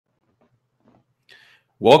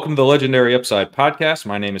Welcome to the Legendary Upside podcast.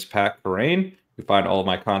 My name is Pat Kerrane. You can find all of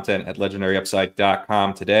my content at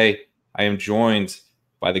legendaryupside.com. Today, I am joined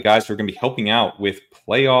by the guys who are going to be helping out with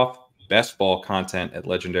playoff best ball content at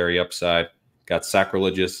Legendary Upside. Got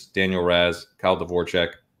Sackreligious, Daniel Racz, Kyle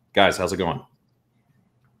Dvorchak. Guys, how's it going?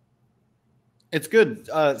 It's good.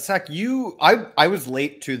 Sack, I was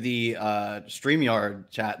late to the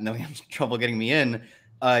StreamYard chat and then we had trouble getting me in.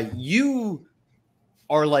 You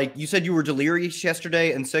are you said you were delirious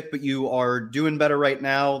yesterday and sick, but you are doing better right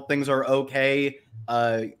now. Things are okay.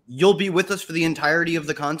 You'll be with us for the entirety of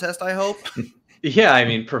the contest, I hope. Yeah, I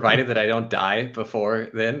mean, provided that I don't die before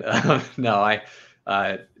then. No,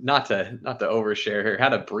 not to overshare here.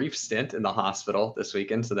 Had a brief stint in the hospital this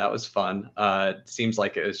weekend, so that was fun. Seems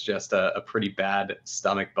like it was just a pretty bad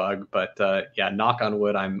stomach bug, but yeah, knock on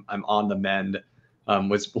wood, I'm on the mend.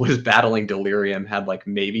 Was battling delirium, had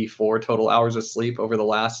maybe 4 total hours of sleep over the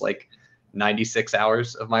last 96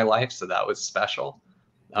 hours of my life, so that was special.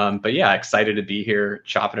 But yeah, excited to be here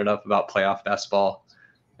chopping it up about playoff best ball,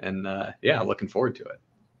 and yeah, looking forward to it.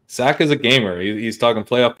 Sack is a gamer. He's talking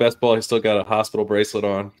playoff best ball. He's still got a hospital bracelet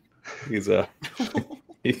on. He's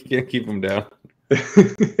he can't keep him down.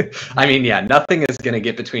 I mean, yeah, nothing is going to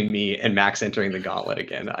get between me and Max entering the Gauntlet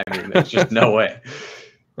again. I mean, there's just no way.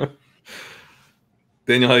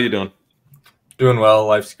 Daniel, how you doing? Doing well.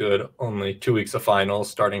 Life's good. Only 2 weeks of finals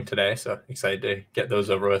starting today, so excited to get those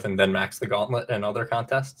over with and then max the Gauntlet and other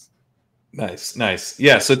contests. Nice.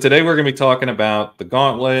 Yeah, so today we're going to be talking about the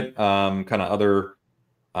Gauntlet, kind of other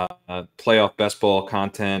playoff best ball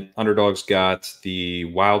content. Underdog's got the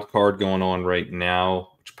wild card going on right now,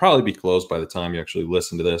 which will probably be closed by the time you actually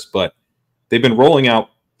listen to this, but they've been rolling out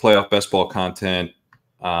playoff best ball content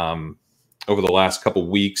over the last couple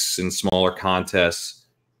weeks in smaller contests.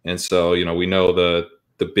 And so, we know the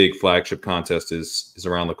big flagship contest is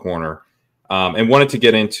around the corner. And wanted to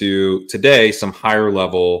get into today some higher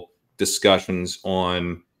level discussions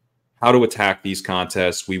on how to attack these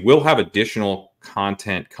contests. We will have additional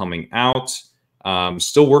content coming out.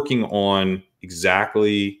 Still working on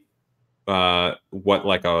exactly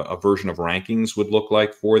what a version of rankings would look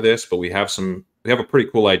like for this, but we have a pretty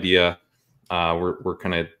cool idea. We're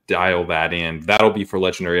going to dial that in. That'll be for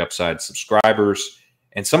Legendary Upside subscribers.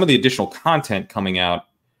 And some of the additional content coming out,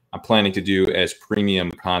 I'm planning to do as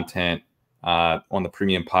premium content on the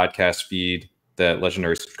premium podcast feed that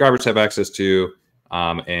Legendary subscribers have access to,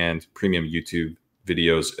 and premium YouTube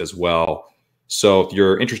videos as well. So if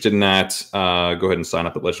you're interested in that, go ahead and sign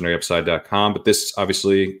up at legendaryupside.com. But this,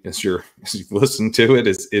 obviously, as you've listened to it,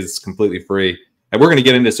 is completely free. And we're going to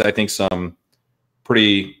get into, I think, some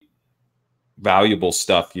pretty valuable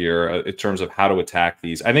stuff here in terms of how to attack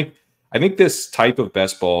these. I think this type of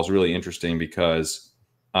best ball is really interesting because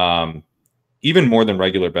even more than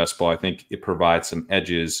regular best ball, I think it provides some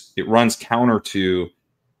edges. It runs counter to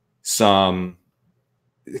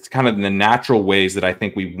it's kind of the natural ways that I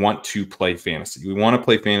think we want to play fantasy. We want to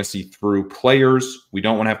play fantasy through players. We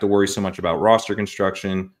don't want to have to worry so much about roster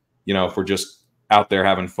construction, if we're just out there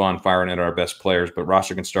having fun, firing at our best players. But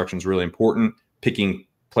roster construction is really important. Picking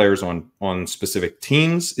players on specific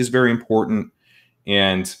teams is very important.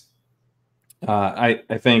 And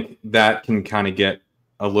I think that can kind of get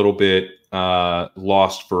a little bit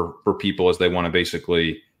lost for people as they want to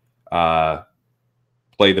basically play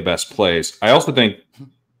the best plays. I also think,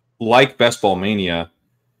 like Best Ball Mania,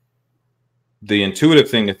 the intuitive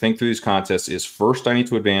thing to think through these contests is first I need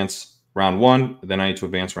to advance round 1, then I need to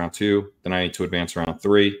advance round 2, then I need to advance round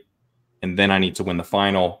 3, and then I need to win the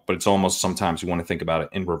final. But it's almost sometimes you want to think about it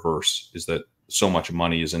in reverse, is that so much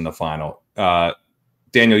money is in the final.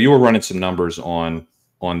 Daniel, you were running some numbers on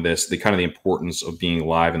this, the kind of the importance of being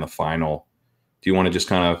live in the final. Do you want to just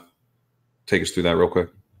kind of take us through that real quick?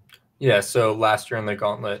 Yeah, so last year in the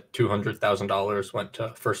Gauntlet, $200,000 went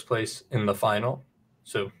to first place in the final.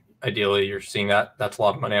 So ideally, you're seeing that. That's a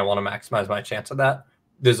lot of money. I want to maximize my chance of that.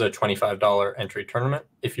 This is a $25 entry tournament.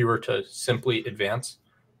 If you were to simply advance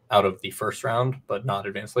out of the first round, but not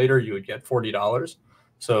advance later, you would get $40.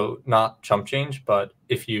 So not chump change, but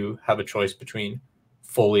if you have a choice between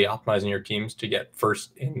fully optimizing your teams to get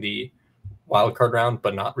first in the wildcard round,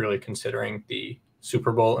 but not really considering the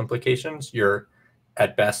Super Bowl implications, you're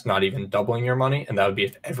at best not even doubling your money. And that would be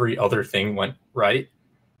if every other thing went right.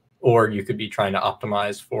 Or you could be trying to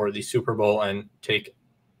optimize for the Super Bowl and take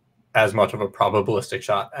as much of a probabilistic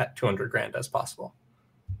shot at 200 grand as possible.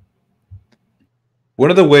 One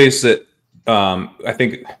of the ways that I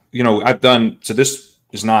think, I've done, so this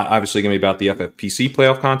is not obviously going to be about the FFPC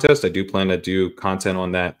playoff contest. I do plan to do content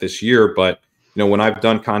on that this year, but when I've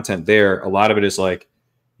done content there, a lot of it is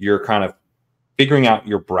you're kind of figuring out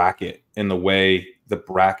your bracket in the way the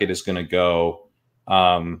bracket is going to go.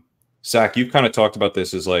 Sack, you've kind of talked about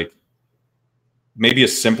this as like maybe a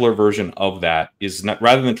simpler version of that is not,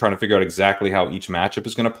 rather than trying to figure out exactly how each matchup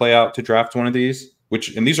is going to play out to draft one of these,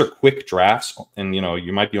 and these are quick drafts, and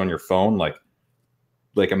you might be on your phone, like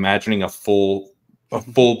imagining a full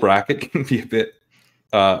bracket can be a bit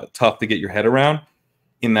tough to get your head around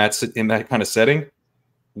in that kind of setting.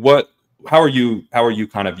 How are you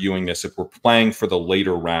kind of viewing this if we're playing for the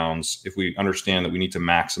later rounds, if we understand that we need to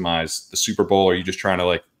maximize the Super Bowl? Or are you just trying to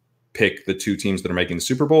like pick the two teams that are making the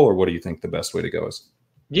Super Bowl, or what do you think the best way to go is?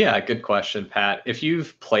 Yeah, good question, Pat. If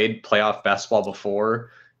you've played playoff best ball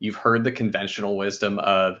before, you've heard the conventional wisdom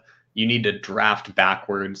of you need to draft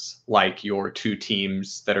backwards, like your two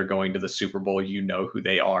teams that are going to the Super Bowl, you know who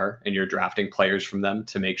they are, and you're drafting players from them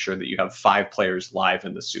to make sure that you have 5 players live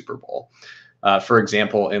in the Super Bowl. For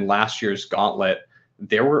example, in last year's Gauntlet,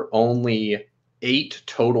 there were only 8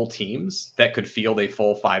 total teams that could field a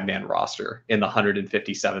full 5-man roster in the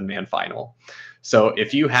 157-man final. So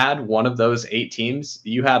if you had one of those 8 teams,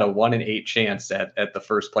 you had a 1 in 8 chance at the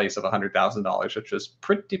first place of $100,000, which was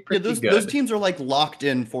pretty good. Those teams are like locked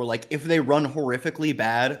in for like if they run horrifically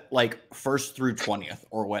bad, like 1st through 20th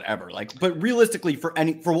or whatever. Like, but realistically, for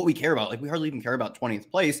what we care about, like we hardly even care about 20th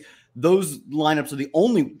place. Those lineups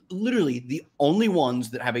are literally the only ones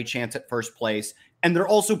that have a chance at first place. And they're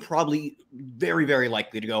also probably very, very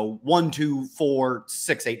likely to go 1, 2, 4,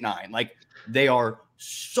 6, 8, 9. Like they are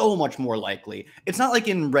so much more likely. It's not like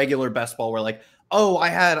in regular best ball where like, I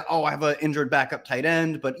have an injured backup tight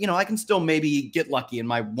end, but I can still maybe get lucky and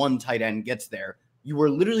my one tight end gets there. You are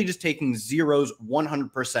literally just taking zeros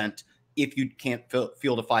 100% if you can't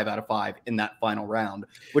field a 5 out of 5 in that final round,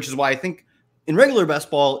 which is why I think in regular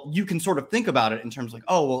best ball, you can sort of think about it in terms of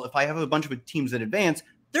like, if I have a bunch of teams that advance,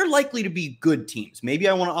 they're likely to be good teams. Maybe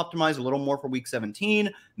I want to optimize a little more for week 17.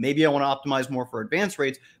 Maybe I want to optimize more for advance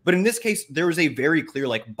rates. But in this case, there is a very clear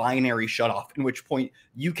like binary shutoff, in which point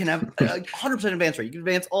you can have 100% advance rate. You can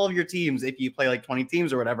advance all of your teams if you play like 20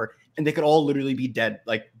 teams or whatever, and they could all literally be dead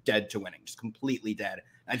to winning, just completely dead.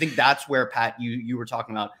 I think that's where, Pat, you were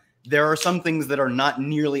talking about. There are some things that are not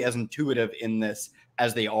nearly as intuitive in this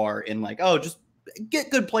as they are in like, just get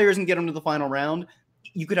good players and get them to the final round.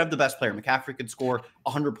 You could have the best player. McCaffrey could score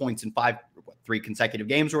 100 points in 3 consecutive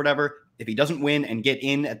games or whatever. If he doesn't win and get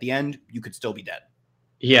in at the end, you could still be dead.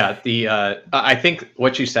 Yeah, I think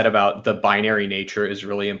what you said about the binary nature is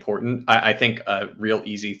really important. I think a real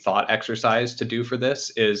easy thought exercise to do for this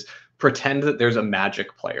is pretend that there's a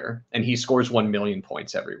Magic player and he scores 1 million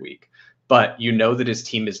points every week, but you know that his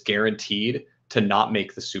team is guaranteed to not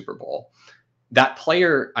make the Super Bowl. That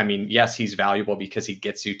player, I mean, yes, he's valuable because he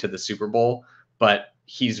gets you to the Super Bowl, but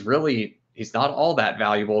he's not all that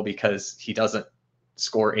valuable because he doesn't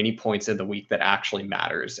score any points in the week that actually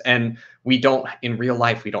matters. And in real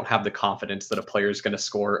life, we don't have the confidence that a player is going to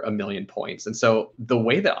score 1 million points. And so the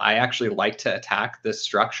way that I actually like to attack this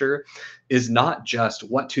structure is not just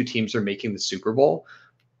what 2 teams are making the Super Bowl.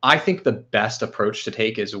 I think the best approach to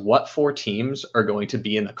take is what 4 teams are going to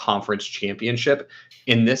be in the conference championship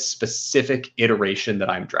in this specific iteration that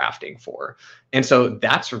I'm drafting for. And so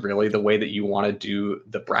that's really the way that you want to do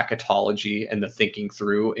the bracketology and the thinking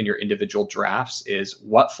through in your individual drafts is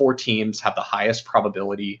what 4 teams have the highest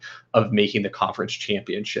probability of making the conference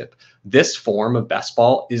championship. This form of best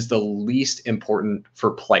ball is the least important for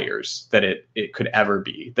players that it could ever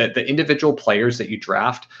be. That the individual players that you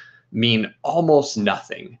draft mean almost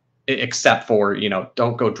nothing except for,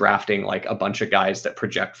 don't go drafting like a bunch of guys that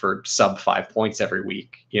project for sub 5 points every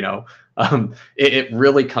week. It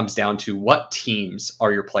really comes down to what teams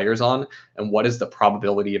are your players on and what is the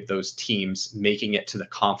probability of those teams making it to the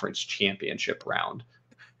conference championship round.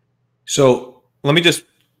 So let me just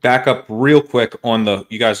back up real quick on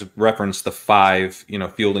you guys referenced the 5,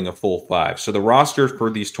 fielding a full 5. So the roster for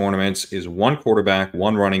these tournaments is 1 quarterback,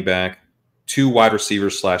 1 running back, 2 wide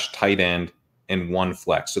receivers / tight end, and 1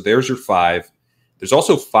 flex. So there's your 5. There's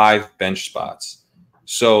also 5 bench spots.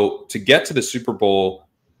 So to get to the Super Bowl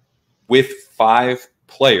with 5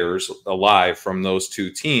 players alive from those 2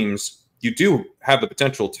 teams, you do have the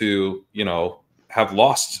potential to, have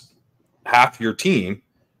lost half your team,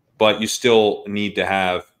 but you still need to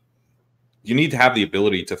have the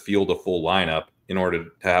ability to field a full lineup in order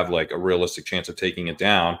to have like a realistic chance of taking it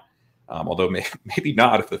down. Although maybe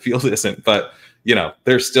not if the field isn't, but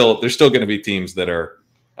there's still going to be teams that are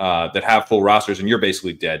that have full rosters, and you're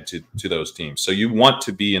basically dead to those teams. So you want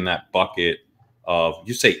to be in that bucket of,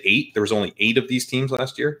 you say 8. There was only 8 of these teams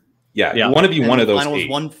last year. Yeah. You want to be one of those. Final 8.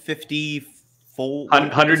 was 154,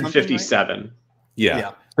 157. Right?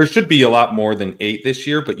 Yeah. There should be a lot more than 8 this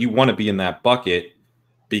year, but you want to be in that bucket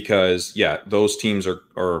because those teams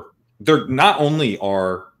are they're not only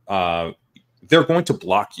are they're going to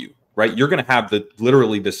block you, right? You're going to have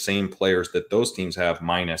literally the same players that those teams have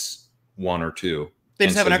 -1 or 2. They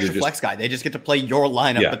just have an extra flex guy. They just get to play your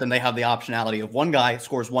lineup, but then they have the optionality of one guy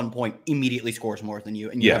scores 1 point, immediately scores more than you,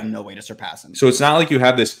 and you have no way to surpass him. So it's not like you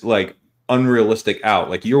have this like unrealistic out.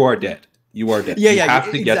 Like you are dead. You are dead. Yeah, you have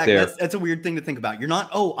to get there. That's a weird thing to think about. You're not,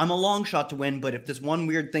 I'm a long shot to win, but if this one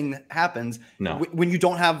weird thing happens, when you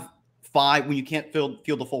don't have 5, when you can't field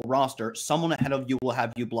the full roster, someone ahead of you will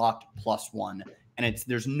have you blocked +1. And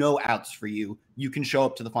there's no outs for you. You can show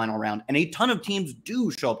up to the final round. And a ton of teams do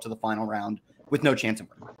show up to the final round with no chance of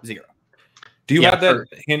winning. 0. Do you have that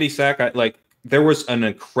handy, Sack? There was an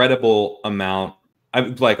incredible amount,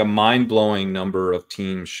 like a mind-blowing number of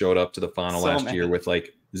teams showed up to the final last year with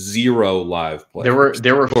like 0 live players.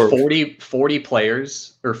 There were 40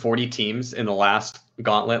 players or 40 teams in the last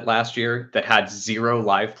Gauntlet last year that had 0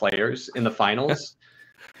 live players in the finals.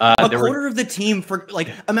 A quarter of the team for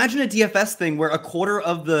imagine a DFS thing where a quarter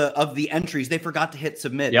of the entries they forgot to hit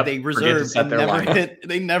submit. They reserved and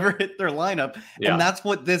never hit their lineup, and that's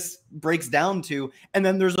what this breaks down to. And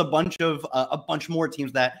then there's a bunch more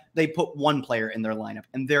teams that they put 1 player in their lineup,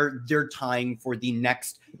 and they're tying for the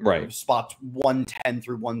next spots 110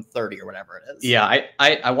 through 130 or whatever it is. Yeah,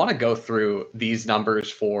 I want to go through these numbers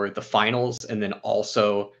for the finals, and then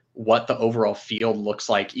also what the overall field looks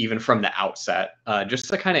like even from the outset, just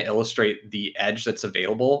to kind of illustrate the edge that's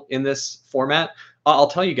available in this format. I'll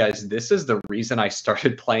tell you guys, this is the reason I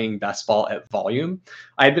started playing best ball at volume.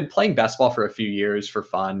 I had been playing best ball for a few years for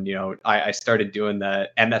fun. I started doing the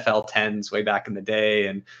MFL 10s way back in the day,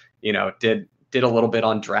 and did a little bit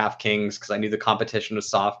on DraftKings because I knew the competition was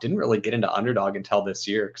soft. Didn't really get into Underdog until this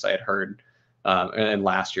year because I had heard and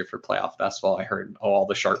last year for playoff best ball I heard all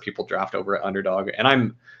the sharp people draft over at Underdog, and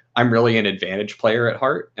I'm really an advantage player at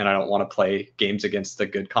heart, and I don't want to play games against the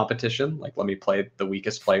good competition. Like, let me play the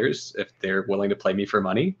weakest players if they're willing to play me for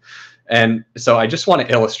money. And so I just want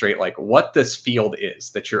to illustrate like what this field is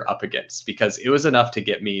that you're up against, because it was enough to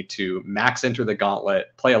get me to max enter the Gauntlet,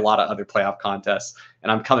 play a lot of other playoff contests,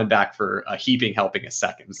 and I'm coming back for a heaping helping of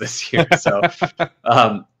seconds this year. So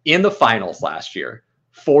in the finals last year,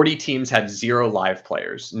 40 teams had 0 live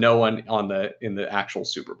players, no one in the actual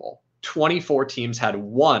Super Bowl. 24 teams had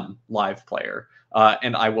 1 live player.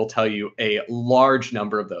 And I will tell you a large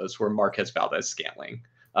number of those were Marquez Valdez-Scantling,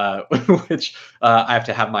 which I have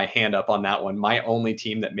to have my hand up on that one. My only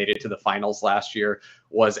team that made it to the finals last year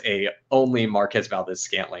was only Marquez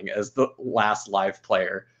Valdez-Scantling as the last live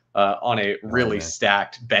player on a really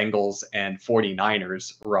stacked Bengals and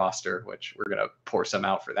 49ers roster, which we're going to pour some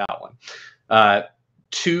out for that one.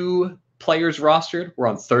 2 players rostered were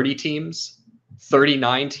on 30 teams.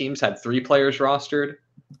 39 teams had 3 players rostered,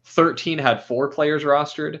 13 had 4 players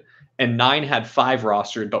rostered, and 9 had 5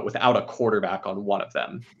 rostered, but without a quarterback on one of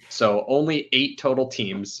them. So only 8 total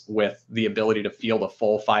teams with the ability to field a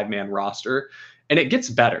full 5-man roster. And it gets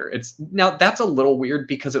better. Now that's a little weird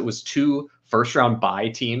because it was 2 first-round bye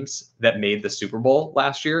teams that made the Super Bowl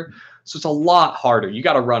last year. So it's a lot harder. You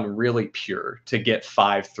got to run really pure to get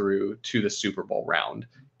 5 through to the Super Bowl round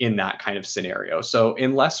in that kind of scenario. So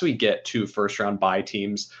unless we get 2 first-round bye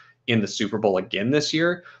teams in the Super Bowl again this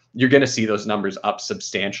year, you're going to see those numbers up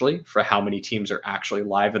substantially for how many teams are actually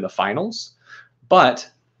live in the finals. But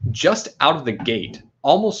just out of the gate,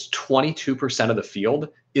 almost 22% of the field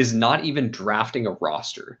is not even drafting a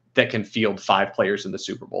roster that can field 5 players in the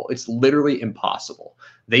Super Bowl. It's literally impossible.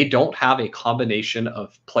 They don't have a combination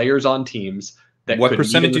of players on teams that What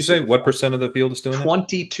percentage you say? What percent of the field is doing that?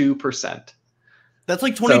 22%. That's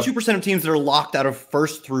like 22% of teams that are locked out of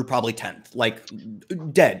 1st through probably 10th, like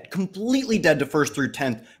dead, completely dead to 1st through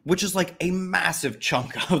 10th, which is like a massive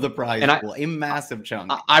chunk of the prize pool, a massive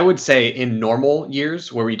chunk. I would say in normal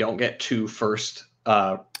years where we don't get 2 first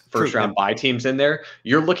round bye teams in there,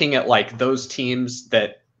 you're looking at like those teams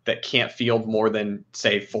that can't field more than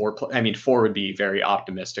say 4. I mean, 4 would be very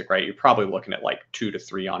optimistic, right? You're probably looking at like 2 to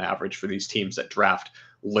 3 on average for these teams that draft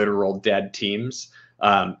literal dead teams.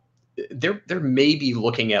 They're maybe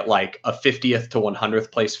looking at like a 50th to 100th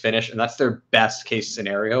place finish, and that's their best case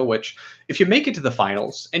scenario, which if you make it to the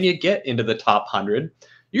finals and you get into the top 100,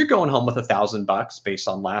 you're going home with $1,000 based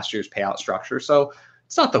on last year's payout structure. So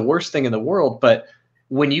it's not the worst thing in the world, but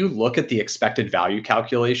when you look at the expected value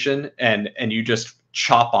calculation and you just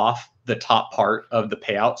chop off the top part of the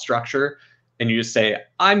payout structure and you just say,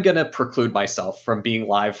 I'm going to preclude myself from being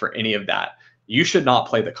live for any of that, you should not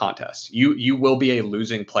play the contest. You will be a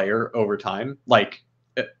losing player over time. Like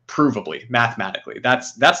provably, mathematically.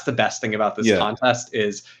 That's the best thing about this contest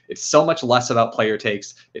is it's so much less about player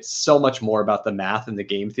takes. It's so much more about the math and the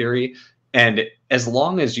game theory. And as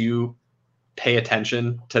long as you pay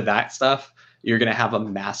attention to that stuff, you're going to have a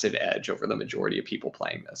massive edge over the majority of people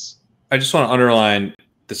playing this. I just want to underline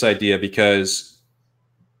this idea because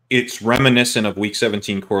it's reminiscent of Week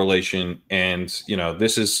 17 correlation. And, you know,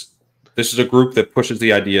 this is a group that pushes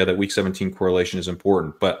the idea that Week 17 correlation is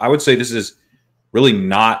important. But I would say this is really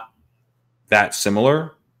not that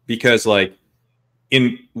similar because, like,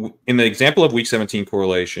 in the example of Week 17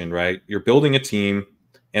 correlation, right, you're building a team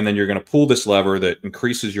and then you're going to pull this lever that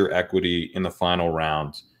increases your equity in the final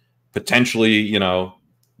round. Potentially, you know,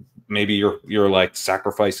 maybe you're like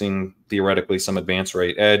sacrificing theoretically some advance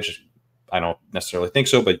rate edge. I don't necessarily think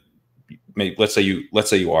so, but maybe let's say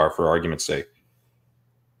you are, for argument's sake.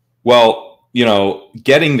 Well, you know,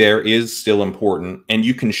 getting there is still important, and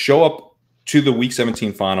you can show up to the Week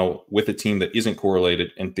 17 final with a team that isn't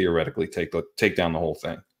correlated and theoretically take down the whole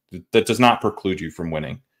thing. That does not preclude you from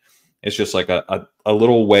winning. It's just like a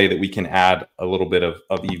little way that we can add a little bit of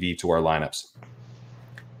EV to our lineups.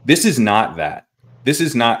 This is not that. This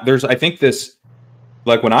is not, I think this,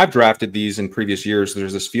 like when I've drafted these in previous years,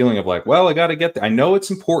 there's this feeling of like, well, I got to get there. I know it's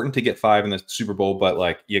important to get 5 in the Super Bowl, but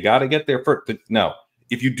like, you got to get there first. But no,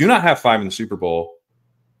 if you do not have 5 in the Super Bowl,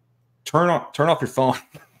 turn off your phone.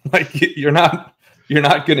 Like you're not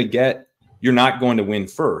going to win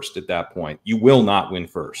first at that point. You will not win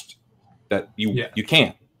first. You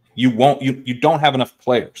can't. You won't. You don't have enough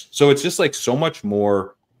players. So it's just like so much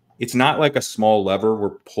more. It's not like a small lever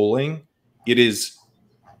we're pulling. It is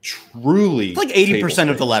truly, it's like 80%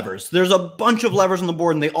 of the levers. There's a bunch of levers on the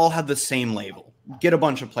board and they all have the same label. Get a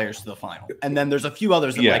bunch of players to the final. And then there's a few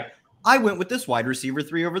others that like, I went with this wide receiver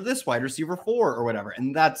 3 over this wide receiver 4 or whatever.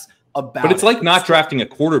 And that's about But it's like not drafting a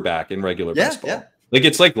quarterback in regular baseball. Yeah. Like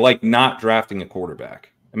it's like not drafting a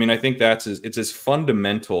quarterback. I mean, I think it's as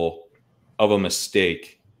fundamental of a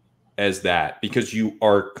mistake as that, because you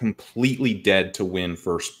are completely dead to win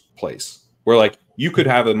first place. Where like you could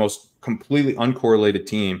have the most completely uncorrelated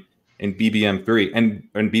team in BBM3 and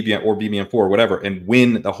BBM or BBM4 or whatever and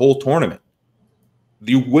win the whole tournament.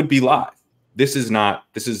 You would be live. This is not.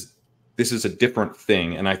 This is a different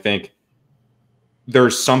thing, and I think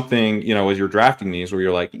there's something, you know, as you're drafting these where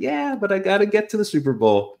you're like, yeah, but I got to get to the Super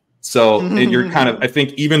Bowl. So you're kind of, I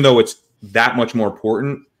think, even though it's that much more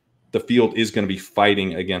important, the field is going to be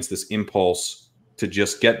fighting against this impulse to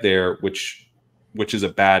just get there, which is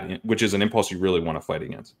an impulse you really want to fight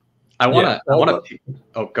against.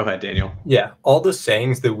 Oh, go ahead, Daniel. Yeah. All the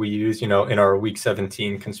sayings that we use, you know, in our Week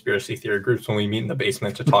 17 conspiracy theory groups when we meet in the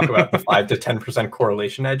basement to talk about the 5 to 10%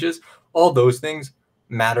 correlation edges, all those things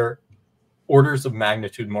matter orders of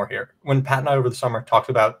magnitude more here. When Pat and I over the summer talked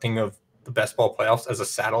about thinking of the best ball playoffs as a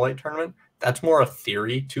satellite tournament, that's more a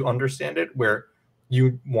theory to understand it, where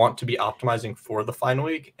you want to be optimizing for the final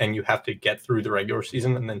week and you have to get through the regular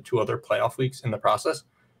season and then 2 other playoff weeks in the process.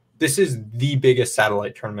 This is the biggest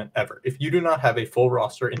satellite tournament ever. If you do not have a full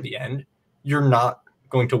roster in the end, you're not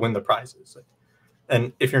going to win the prizes.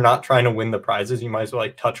 And if you're not trying to win the prizes, you might as well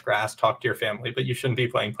like touch grass, talk to your family, but you shouldn't be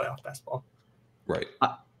playing playoff basketball. Right.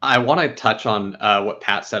 I want to touch on what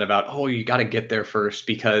Pat said about, oh, you got to get there first,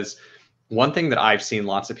 because one thing that I've seen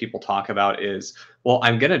lots of people talk about is, well,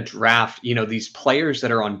 I'm going to draft, you know, these players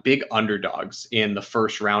that are on big underdogs in the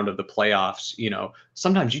first round of the playoffs. You know,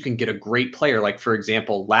 sometimes you can get a great player. Like, for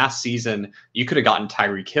example, last season, you could have gotten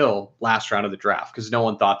Tyreek Hill last round of the draft because no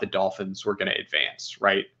one thought the Dolphins were going to advance,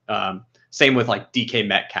 right? Same with like DK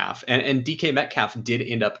Metcalf. And DK Metcalf did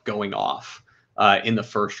end up going off in the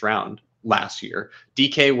first round last year.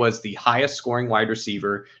 DK was the highest scoring wide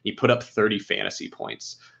receiver. He put up 30 fantasy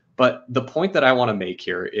points. But the point that I want to make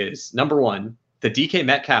here is, number one, the DK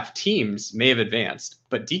Metcalf teams may have advanced,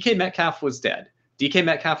 but DK Metcalf was dead. DK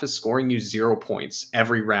Metcalf is scoring you 0 points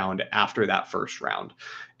every round after that first round.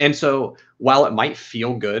 And so while it might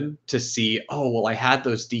feel good to see, oh, well, I had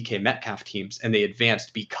those DK Metcalf teams and they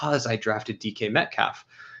advanced because I drafted DK Metcalf,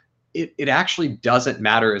 it actually doesn't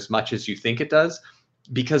matter as much as you think it does,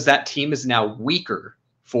 because that team is now weaker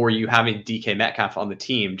for you having DK Metcalf on the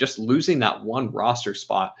team. Just losing that one roster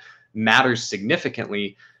spot matters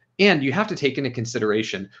significantly. And you have to take into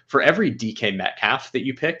consideration, for every DK Metcalf that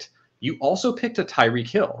you picked, you also picked a Tyreek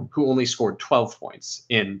Hill who only scored 12 points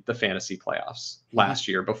in the fantasy playoffs last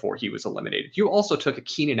year before he was eliminated. You also took a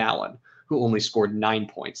Keenan Allen who only scored 9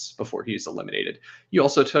 points before he was eliminated. You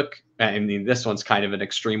also took, I mean, this one's kind of an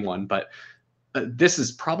extreme one, but this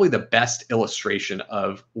is probably the best illustration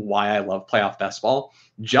of why I love playoff best ball.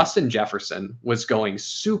 Justin Jefferson was going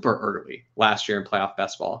super early last year in playoff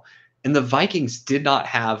best ball, And the Vikings did not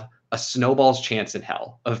have a snowball's chance in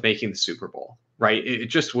hell of making the Super Bowl, right? It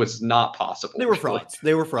just was not possible. They were frauds.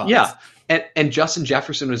 They were frauds. Yeah. And Justin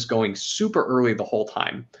Jefferson was going super early the whole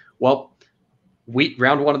time. Well,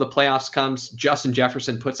 round one of the playoffs comes, Justin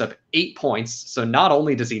Jefferson puts up 8 points. So not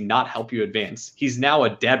only does he not help you advance, he's now a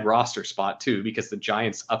dead roster spot too, because the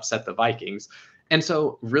Giants upset the Vikings. And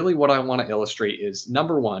so really what I want to illustrate is,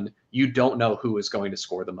 number one, you don't know who is going to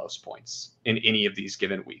score the most points in any of these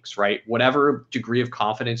given weeks, right? Whatever degree of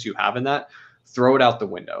confidence you have in that, throw it out the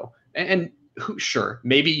window. And sure,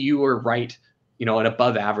 maybe you were right, an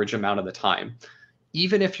above average amount of the time.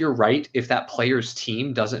 Even if you're right, if that player's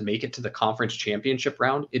team doesn't make it to the conference championship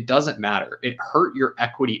round, it doesn't matter. It hurt your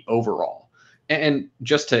equity overall. And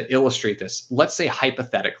just to illustrate this, let's say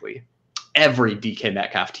hypothetically, every DK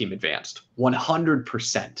Metcalf team advanced.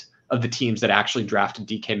 100% of the teams that actually drafted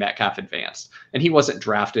DK Metcalf advanced. And he wasn't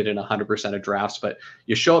drafted in 100% of drafts, but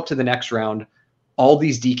you show up to the next round, all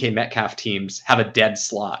these DK Metcalf teams have a dead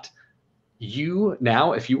slot. You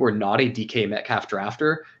now, if you were not a DK Metcalf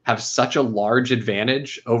drafter, have such a large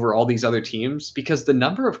advantage over all these other teams, because the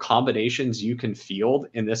number of combinations you can field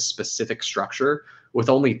in this specific structure with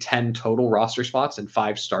only 10 total roster spots and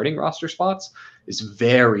 5 starting roster spots is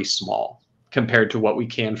very small compared to what we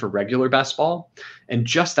can for regular best ball. And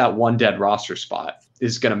just that one dead roster spot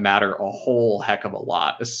is going to matter a whole heck of a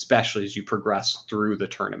lot, especially as you progress through the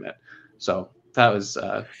tournament. So that was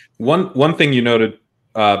one thing you noted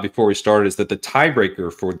before we started is that the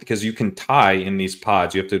tiebreaker because you can tie in these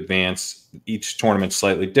pods, you have to advance each tournament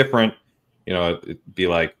slightly different. It'd be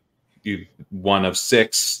like one of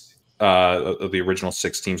 6 of the original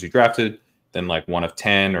 6 teams you drafted, then like one of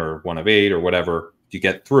 10 or one of 8 or whatever you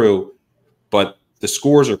get through. But the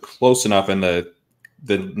scores are close enough and the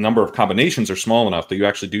number of combinations are small enough that you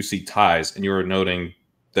actually do see ties. And you're noting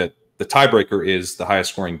that the tiebreaker is the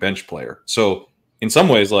highest scoring bench player. So in some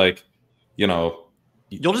ways,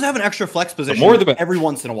 you'll just have an extra flex position every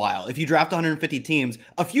once in a while. If you draft 150 teams,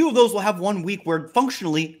 a few of those will have 1 week where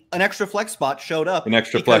functionally an extra flex spot showed up. An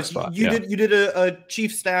extra flex spot. You did a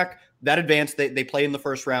Chief stack that advanced. They play in the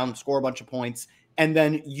first round, score a bunch of points, and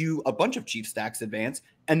then a bunch of Chief stacks advance,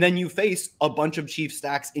 and then you face a bunch of Chief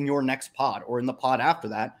stacks in your next pod or in the pod after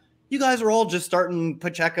that. You guys are all just starting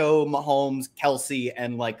Pacheco, Mahomes, Kelsey,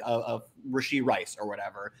 and like a Rashee Rice or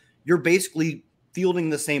whatever. You're basically fielding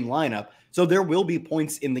the same lineup. So there will be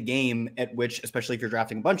points in the game at which, especially if you're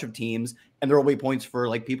drafting a bunch of teams, and there will be points for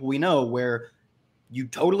like people we know where you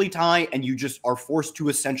totally tie and you just are forced to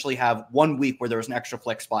essentially have 1 week where there's an extra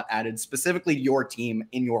flex spot added specifically to your team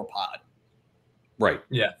in your pod. Right.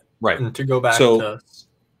 Yeah. Right. And to go back to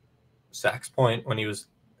Zach's point when he was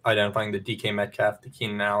identifying the DK Metcalf, the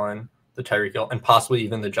Keenan Allen, the Tyreek Hill, and possibly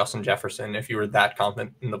even the Justin Jefferson, if you were that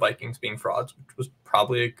confident in the Vikings being frauds, which was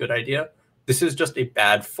probably a good idea. This is just a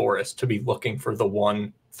bad forest to be looking for the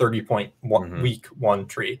 30-point week 1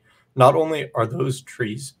 tree. Not only are those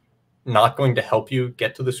trees not going to help you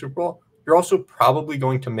get to the Super Bowl, you're also probably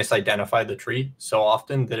going to misidentify the tree so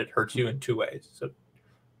often that it hurts you in 2 ways. So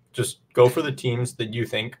just go for the teams that you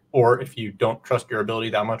think, or if you don't trust your ability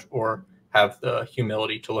that much or have the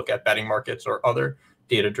humility to look at betting markets or other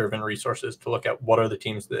data-driven resources to look at what are the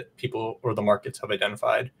teams that people or the markets have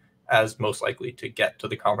identified as most likely to get to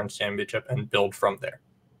the conference championship and build from there.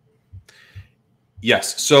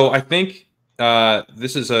 Yes. So I think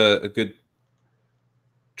this is a good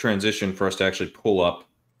transition for us to actually pull up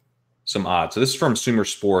some odds. So this is from Sumer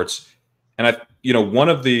Sports. And one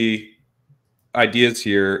of the ideas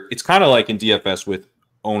here, it's kind of like in DFS with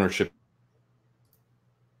ownership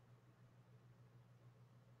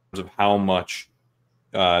of how much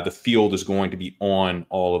the field is going to be on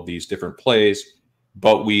all of these different plays.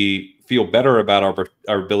 But we feel better about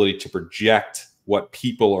our ability to project what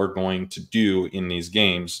people are going to do in these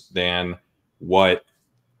games than what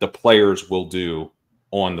the players will do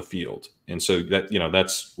on the field. And so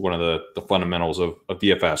that's one of the fundamentals of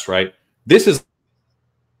DFS, right? This is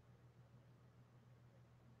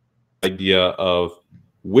the idea of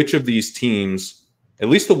which of these teams, at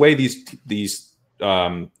least the way these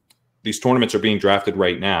tournaments are being drafted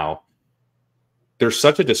right now, there's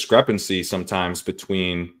such a discrepancy sometimes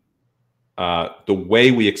between the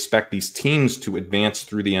way we expect these teams to advance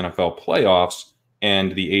through the NFL playoffs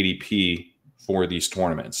and the ADP for these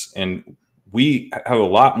tournaments. And we have a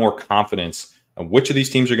lot more confidence on which of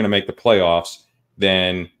these teams are going to make the playoffs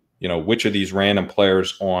than, which of these random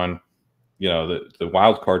players on, the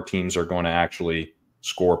wild card teams are going to actually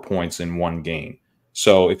score points in one game.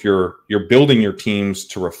 So if you're building your teams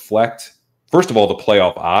to reflect, first of all, the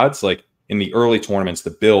playoff odds, like in the early tournaments,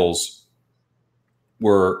 the Bills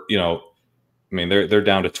were, I mean, they're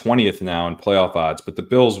down to 20th now in playoff odds, but the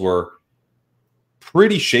Bills were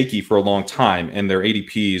pretty shaky for a long time, and their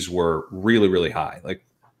ADPs were really, really high. Like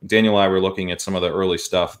Daniel and I were looking at some of the early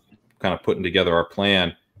stuff, kind of putting together our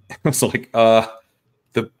plan. It was like,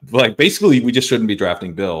 basically we just shouldn't be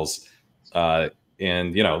drafting Bills, and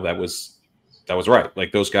that was right.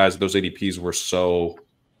 Like those guys, those ADPs were so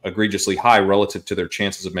egregiously high relative to their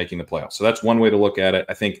chances of making the playoffs. So that's one way to look at it.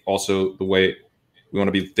 I think also the way we want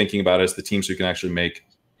to be thinking about it is the teams who can actually make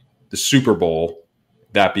the Super Bowl,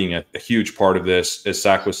 that being a huge part of this. As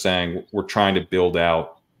Sack was saying, we're trying to build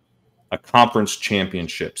out a conference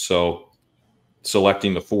championship. So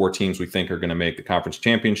selecting the 4 teams we think are going to make the conference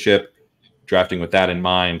championship, drafting with that in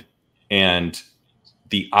mind, and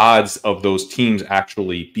the odds of those teams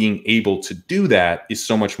actually being able to do that is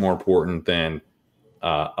so much more important than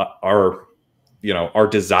our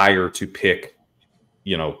desire to pick,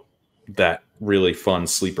 that really fun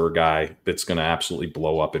sleeper guy that's going to absolutely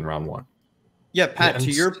blow up in round 1. Yeah, Pat,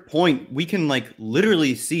 to your point, we can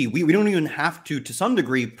literally see, we don't even have to some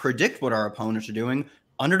degree, predict what our opponents are doing.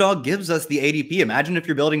 Underdog gives us the ADP. Imagine if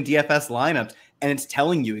you're building DFS lineups and it's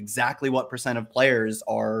telling you exactly what percent of players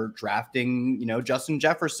are drafting, Justin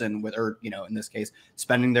Jefferson in this case,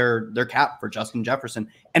 spending their cap for Justin Jefferson.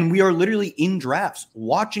 And we are literally in drafts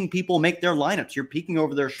watching people make their lineups. You're peeking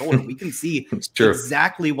over their shoulder. We can see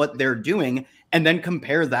exactly what they're doing and then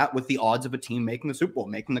compare that with the odds of a team making the Super Bowl,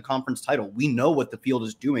 making the conference title. We know what the field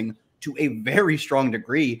is doing to a very strong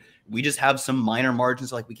degree. We just have some minor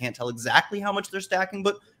margins. We can't tell exactly how much they're stacking,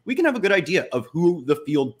 but we can have a good idea of who the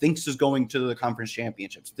field thinks is going to the conference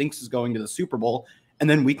championships, thinks is going to the Super Bowl. And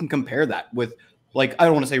then we can compare that with I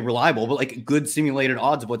don't want to say reliable, but good simulated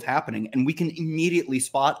odds of what's happening. And we can immediately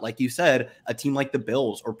spot, like you said, a team like the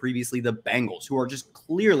Bills or previously the Bengals, who are just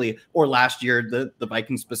clearly, or last year, the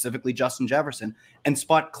Vikings, specifically Justin Jefferson, and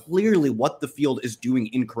spot clearly what the field is doing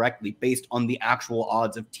incorrectly based on the actual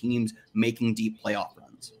odds of teams making deep playoff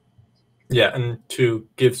runs. Yeah, and to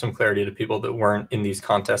give some clarity to people that weren't in these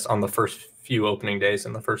contests on the first few opening days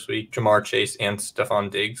in the first week, Jamar Chase and Stephon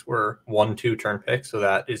Diggs were 1-2 turn picks. So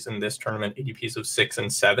that is in this tournament ADPs of 6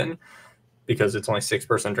 and 7 because it's only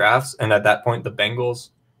 6-person drafts. And at that point, the Bengals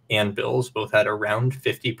and Bills both had around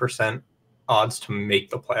 50% odds to make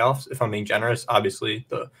the playoffs. If I'm being generous, obviously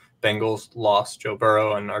the Bengals lost Joe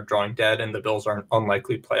Burrow and are drawing dead, and the Bills are an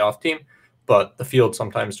unlikely playoff team. But the field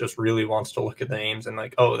sometimes just really wants to look at the names and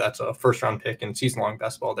that's a first-round pick in season-long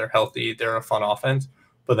best ball. They're healthy. They're a fun offense.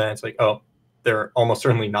 But then it's they're almost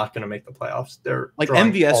certainly not going to make the playoffs. They're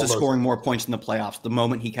MVS is scoring more points in the playoffs the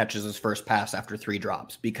moment he catches his first pass after 3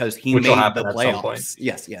 drops because he made the playoffs.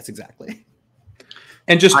 Yes, exactly.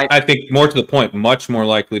 And just, I think more to the point, much more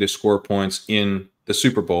likely to score points in the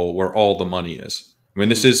Super Bowl where all the money is. I mean,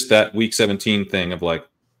 this is that week 17 thing of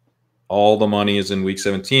all the money is in week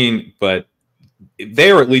 17, but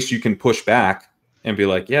there at least you can push back and be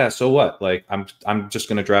yeah, so what? I'm just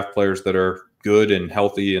going to draft players that are good and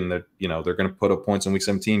healthy, and that they're going to put up points in week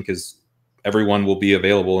 17 because everyone will be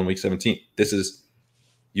available in week 17. This is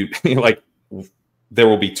there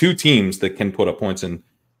will be 2 teams that can put up points in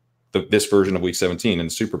this version of week 17 in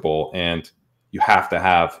the Super Bowl, and you have to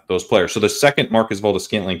have those players. So the second Marcus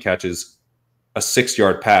Valdes-Scantling catches a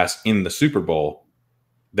 6-yard pass in the Super Bowl,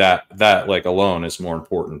 that alone is more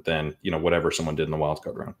important than whatever someone did in the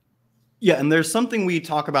wildcard round. Yeah, and there's something we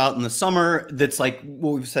talk about in the summer that's what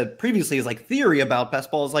we've said previously is theory about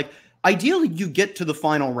best ball is ideally you get to the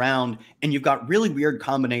final round and you've got really weird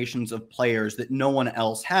combinations of players that no one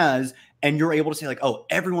else has, and you're able to say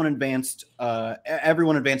everyone advanced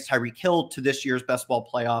Tyreek Hill to this year's best ball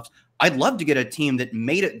playoffs. I'd love to get a team that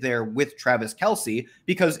made it there with Travis Kelce,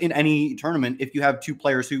 because in any tournament, if you have 2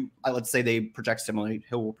 players who, let's say they project similarly,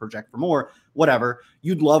 Hill will project for more, whatever,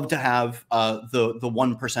 you'd love to have the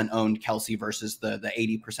 1% owned Kelce versus the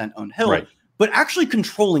 80% owned Hill. Right. But actually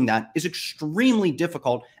controlling that is extremely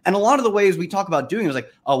difficult. And a lot of the ways we talk about doing it is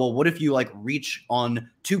what if you reach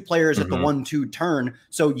on 2 players at the 1-2 turn?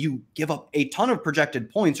 So you give up a ton of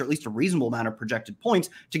projected points, or at least a reasonable amount of projected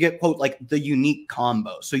points to get, quote, the unique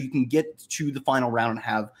combo. So you can get to the final round and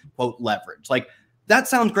have, quote, leverage. That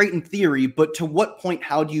sounds great in theory, but to what point,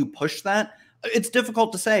 how do you push that? It's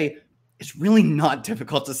difficult to say. It's really not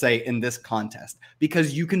difficult to say in this contest,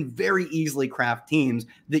 because you can very easily craft teams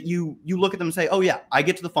that you look at them and say, oh yeah, I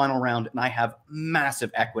get to the final round and I have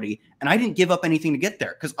massive equity and I didn't give up anything to get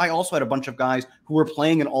there, because I also had a bunch of guys who were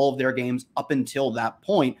playing in all of their games up until that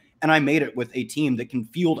point, and I made it with a team that can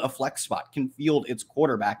field a flex spot, can field its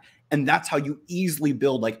quarterback, and that's how you easily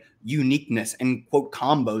build uniqueness and, quote,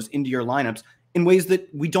 combos into your lineups. in ways that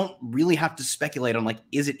we don't really have to speculate on, like,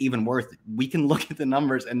 is it even worth it? We can look at the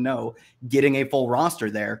numbers and know getting a full roster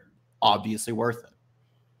there, obviously worth it.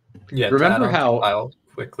 Yeah, remember how Kyle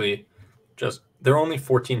quickly, just there are only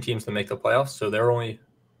 14 teams that make the playoffs, so there are only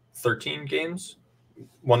 13 games.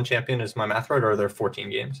 One champion, is my math right, or are there 14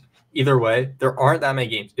 games? Either way, there aren't that many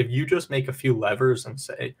games. If you just make a few levers and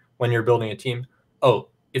say, when you're building a team, oh,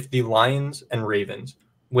 if the Lions and Ravens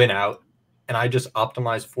win out, and I just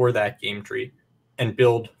optimize for that game tree and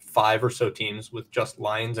build 5 or so teams with just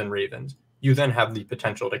Lions and Ravens, you then have the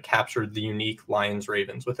potential to capture the unique Lions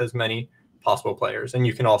Ravens with as many possible players. And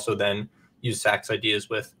you can also then use Sack's ideas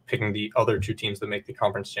with picking the other 2 teams that make the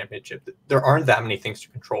conference championship. There aren't that many things to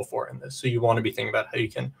control for in this. So you want to be thinking about how you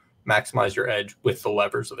can maximize your edge with the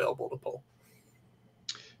levers available to pull.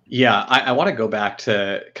 Yeah, I want to go back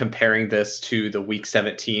to comparing this to the Week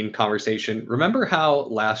 17 conversation. Remember how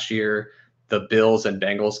last year the Bills and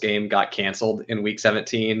Bengals game got canceled in Week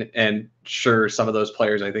 17? And sure, some of those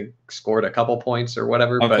players, I think, scored a couple points or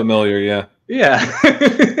whatever. I'm familiar, yeah. Yeah.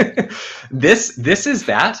 This is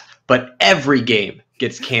that, but every game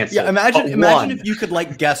gets canceled. Yeah, imagine if you could,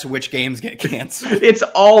 like, guess which games get canceled. It's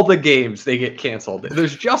all the games they get canceled.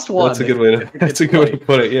 There's just one. That's a good way to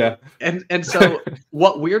put it, yeah. And so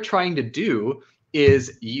what we're trying to do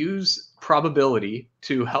is use probability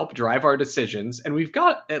to help drive our decisions, and we've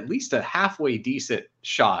got at least a halfway decent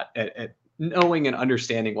shot at knowing and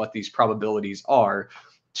understanding what these probabilities are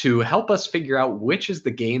to help us figure out which is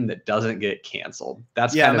the game that doesn't get canceled.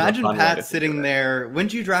 That's kind of imagine a fun Pat sitting there. When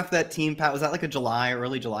did you draft that team, Pat? Was that like a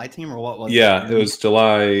early July team, or what was it? Yeah, it was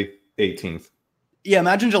July 18th. Yeah,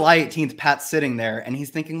 imagine July 18th, Pat sitting there, and he's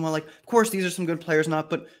thinking, well, like, of course, these are some good players,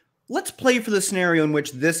 but let's play for the scenario in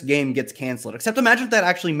which this game gets canceled. Except imagine if that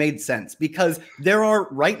actually made sense, because there are,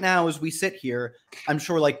 right now as we sit here, I'm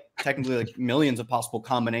sure, like, technically, like, millions of possible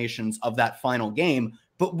combinations of that final game,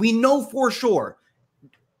 but we know for sure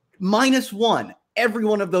 -1, every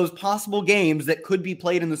one of those possible games that could be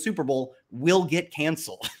played in the Super Bowl will get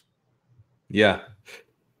canceled. Yeah.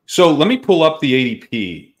 So let me pull up the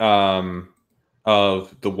ADP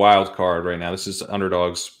of the wild card right now. This is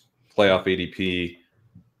Underdog's playoff ADP.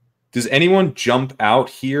 Does anyone jump out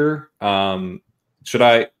here? Should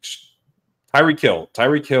I? Tyreek Hill.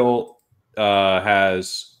 Tyreek Hill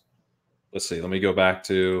has, let's see, let me go back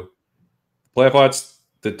to playoff odds.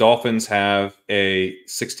 The Dolphins have a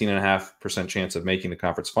 16.5% chance of making the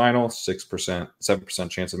conference final,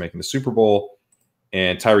 7% chance of making the Super Bowl,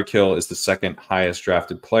 and Tyreek Hill is the second highest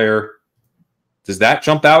drafted player. Does that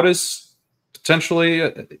jump out as potentially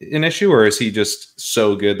an issue, or is he just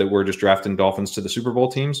so good that we're just drafting Dolphins to the Super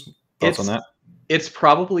Bowl teams? Thoughts on that? It's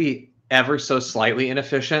probably ever so slightly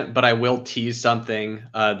inefficient, but I will tease something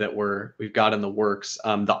that we've got in the works.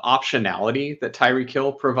 The optionality that Tyreek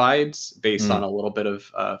Hill provides, based on a little bit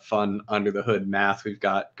of fun under the hood math we've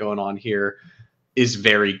got going on here, is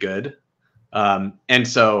very good. And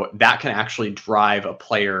so that can actually drive a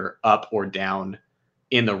player up or down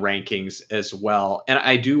in the rankings as well. And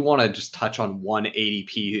I do want to just touch on one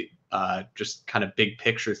ADP, just kind of big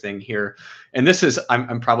picture thing here. And this is,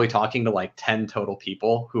 I'm probably talking to like 10 total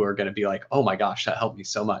people who are going to be like, oh my gosh, that helped me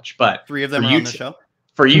so much. But 3 of them are on the show.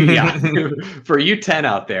 For you, yeah. For you 10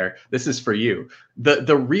 out there, this is for you.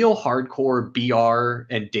 The real hardcore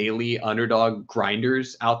BR and daily Underdog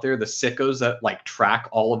grinders out there, the sickos that like track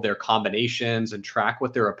all of their combinations and track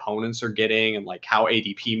what their opponents are getting and like how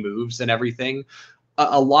ADP moves and everything.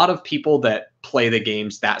 A lot of people that play the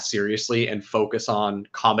games that seriously and focus on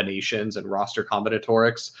combinations and roster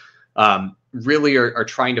combinatorics really are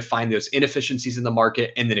trying to find those inefficiencies in the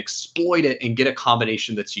market and then exploit it and get a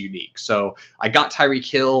combination that's unique. So I got Tyreek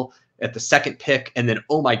Hill at the second pick, and then,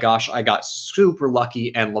 oh my gosh, I got super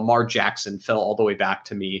lucky and Lamar Jackson fell all the way back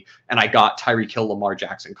to me, and I got Tyreek Hill, Lamar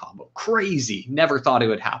Jackson combo. Crazy. Never thought it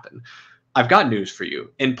would happen. I've got news for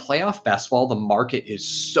you. In playoff basketball, the market is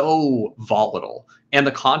so volatile and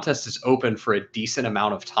the contest is open for a decent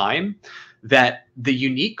amount of time that the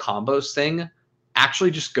unique combos thing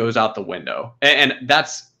actually just goes out the window. And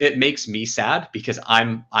it makes me sad because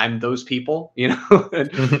I'm those people, you know,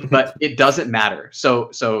 but it doesn't matter.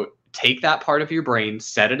 So take that part of your brain,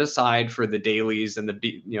 set it aside for the dailies and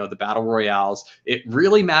the battle royales. It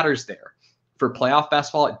really matters there. For playoff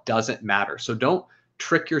basketball, it doesn't matter. So don't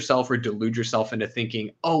trick yourself or delude yourself into thinking,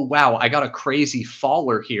 oh, wow, I got a crazy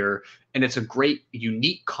faller here, and it's a great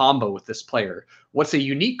unique combo with this player. What's a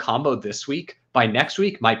unique combo this week, by next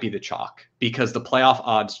week might be the chalk, because the playoff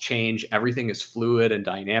odds change. Everything is fluid and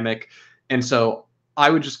dynamic. And so I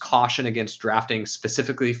would just caution against drafting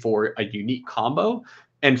specifically for a unique combo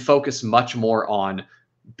and focus much more on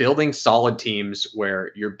building solid teams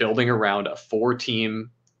where you're building around a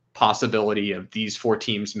 4-team possibility of these 4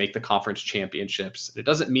 teams make the conference championships. It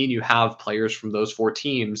doesn't mean you have players from those 4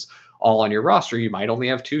 teams all on your roster. You might only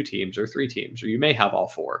have 2 teams or 3 teams, or you may have all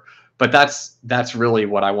 4. But that's really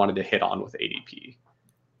what I wanted to hit on with ADP.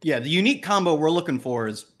 Yeah, the unique combo we're looking for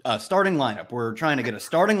is a starting lineup. We're trying to get a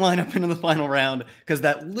starting lineup into the final round because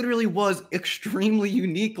that literally was extremely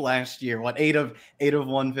unique last year. What, 8 of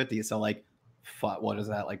 150? So like, what is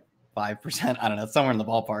that, like 5%? I don't know, somewhere in the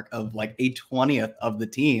ballpark of like a 20th of the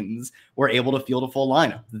teams were able to field a full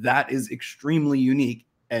lineup. That is extremely unique,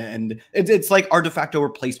 and it's like our de facto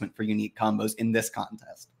replacement for unique combos in this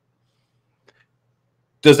contest.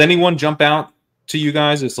 Does anyone jump out to you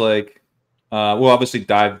guys? It's like, we'll obviously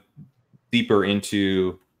dive deeper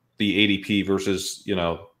into the ADP versus,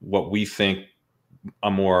 what we think a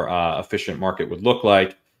more efficient market would look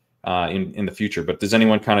like in the future. But does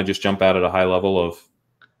anyone kind of just jump out at a high level of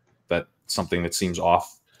that, something that seems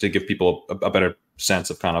off, to give people a better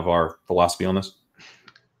sense of kind of our philosophy on this?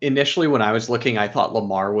 Initially, when I was looking, I thought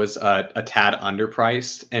Lamar was a tad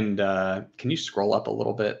underpriced. And can you scroll up a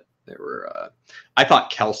little bit? I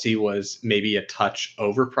thought Kelsey was maybe a touch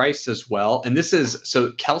overpriced as well. And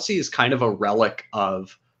so Kelsey is kind of a relic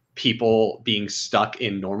of people being stuck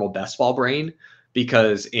in normal best ball brain,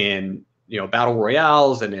 because in, battle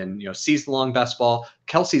royales and in, season-long best ball,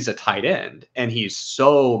 Kelsey's a tight end, and he's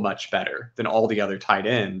so much better than all the other tight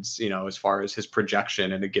ends, as far as his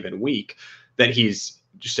projection in a given week, that he's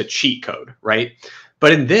just a cheat code, right?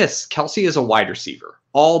 But in this, Kelsey is a wide receiver.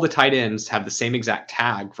 All the tight ends have the same exact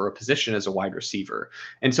tag for a position as a wide receiver.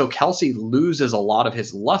 And so Kelsey loses a lot of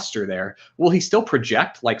his luster there. Will he still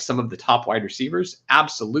project like some of the top wide receivers?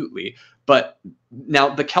 Absolutely. But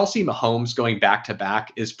now the Kelsey Mahomes going back to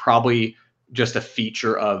back is probably just a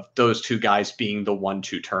feature of those 2 guys being the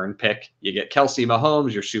 1-2 turn pick. You get Kelsey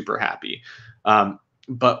Mahomes, you're super happy.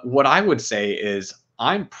 But what I would say is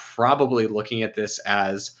I'm probably looking at this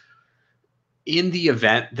as, in the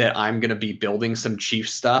event that I'm going to be building some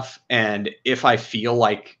Chiefs stuff, and if I feel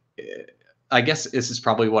like, I guess this is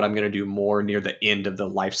probably what I'm going to do more near the end of the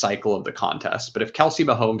life cycle of the contest. But if Kelsey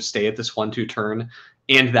Mahomes stay at this 1-2 turn,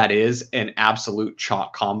 and that is an absolute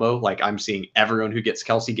chalk combo, like I'm seeing everyone who gets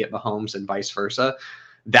Kelsey get Mahomes and vice versa,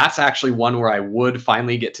 that's actually one where I would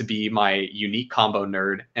finally get to be my unique combo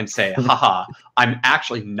nerd and say, haha, I'm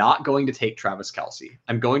actually not going to take Travis Kelce.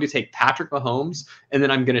 I'm going to take Patrick Mahomes, and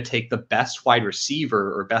then I'm going to take the best wide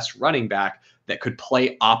receiver or best running back that could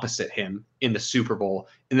play opposite him in the Super Bowl.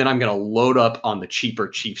 And then I'm going to load up on the cheaper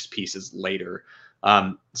Chiefs pieces later.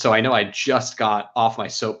 So I know I just got off my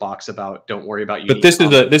soapbox about don't worry about unique.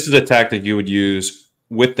 But this is a tactic you would use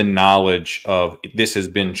with the knowledge of this has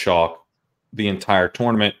been chalk the entire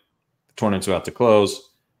tournament. The tournament's about to close,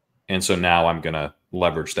 and so now I'm going to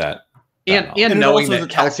leverage that. And knowing that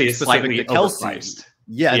Kelsey is slightly overpriced.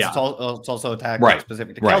 Yeah, it's also a tactic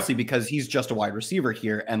specific to Kelsey because he's just a wide receiver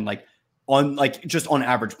here, and just on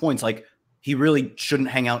average points, like he really shouldn't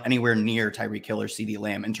hang out anywhere near Tyreek Hill or CeeDee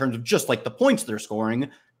Lamb in terms of just like the points they're scoring,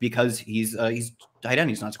 because he's tight end.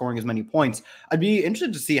 He's not scoring as many points. I'd be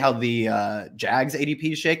interested to see how the Jags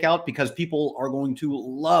ADP shake out, because people are going to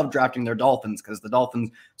love drafting their Dolphins because the Dolphins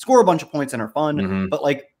score a bunch of points and are fun, but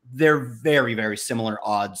like they're very, very similar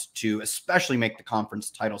odds to especially make the conference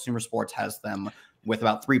title. Sumer Sports has them with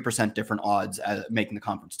about 3% different odds at making the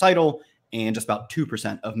conference title and just about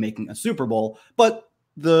 2% of making a Super Bowl. But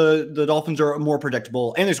the Dolphins are more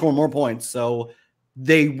predictable and they score more points, so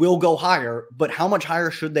they will go higher. But how much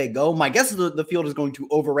higher should they go? My guess is the field is going to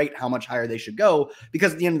overrate how much higher they should go,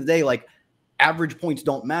 because at the end of the day, like, average points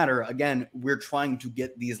don't matter. Again, we're trying to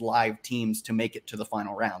get these live teams to make it to the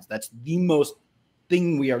final rounds. That's the most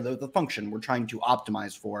thing the function we're trying to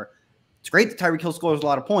optimize for. It's great that Tyreek Hill scores a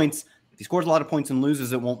lot of points. If he scores a lot of points and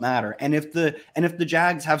loses, it won't matter. And if the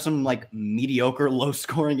Jags have some like mediocre, low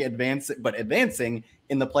scoring advancing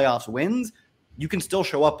in the playoffs wins, you can still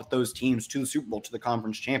show up with those teams to the Super Bowl, to the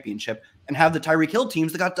conference championship, and have the Tyreek Hill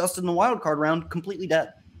teams that got dusted in the wild card round completely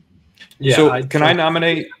dead. Yeah. So can I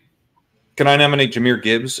nominate Jahmyr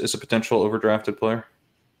Gibbs as a potential overdrafted player?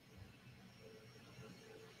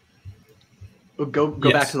 Go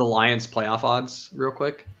back to the Lions playoff odds real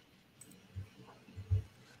quick.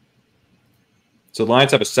 So the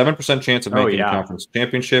Lions have a 7% chance of making the conference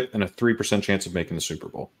championship and a 3% chance of making the Super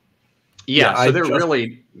Bowl. Yeah, so they're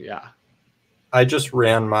I just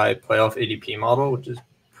ran my playoff ADP model, which is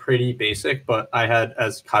pretty basic, but I had,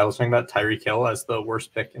 as Kyle was talking about, Tyreek Hill as the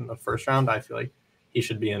worst pick in the first round. I feel like he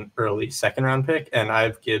should be an early second round pick, and I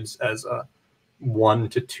have Gibbs as a 1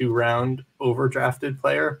 to 2 round overdrafted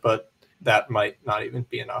player, but that might not even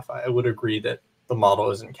be enough. I would agree that the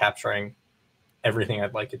model isn't capturing everything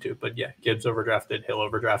I'd like it to. But yeah, Gibbs overdrafted, Hill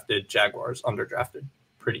overdrafted, Jaguars underdrafted.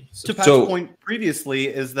 Pretty. To Pat's point previously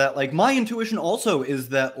is that like my intuition also is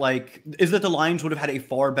that the Lions would have had a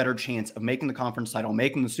far better chance of making the conference title,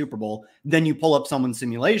 making the Super Bowl. Then you pull up someone's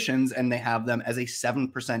simulations and they have them as a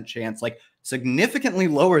 7% chance, like significantly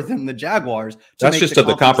lower than the Jaguars. That's just of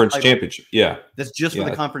the conference championship. Yeah, that's just for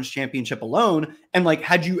the conference championship alone. And like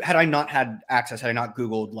had I not had access, had I not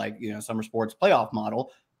Googled like Summer Sports playoff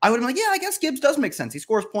model, I would have been like, yeah, I guess Gibbs does make sense. He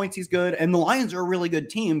scores points, he's good, and the Lions are a really good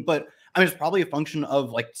team, but. I mean, it's probably a function of,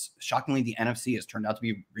 like, shockingly, the NFC has turned out to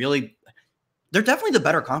be really – they're definitely the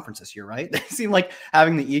better conference this year, right? They seem like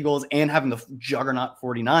having the Eagles and having the juggernaut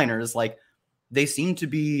 49ers, like, they seem to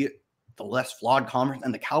be the less flawed conference,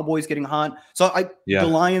 and the Cowboys getting hot. So, the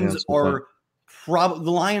Lions are probably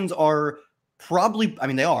 – I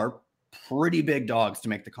mean, they are pretty big dogs to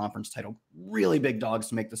make the conference title, really big dogs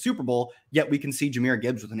to make the Super Bowl, yet we can see Jahmyr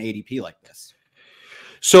Gibbs with an ADP like this.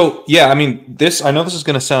 So, yeah, I mean, I know this is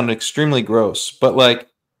going to sound extremely gross, but like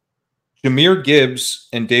Jahmyr Gibbs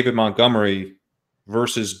and David Montgomery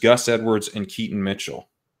versus Gus Edwards and Keaton Mitchell.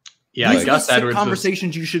 Yeah, these Gus Edwards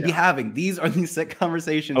conversations you should be having. These are the sick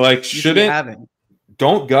conversations like you should be having.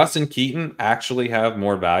 Don't Gus and Keaton actually have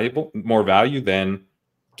more value than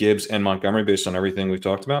Gibbs and Montgomery based on everything we've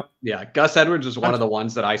talked about? Yeah, Gus Edwards was one of the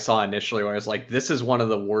ones that I saw initially where I was like, this is one of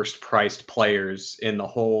the worst priced players in the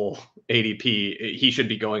whole ADP. He should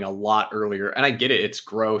be going a lot earlier. And I get it. It's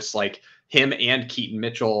gross. Like him and Keaton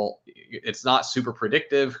Mitchell, it's not super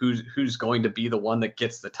predictive who's going to be the one that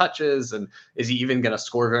gets the touches. And is he even going to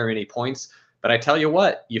score very many points? But I tell you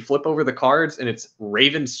what, you flip over the cards and it's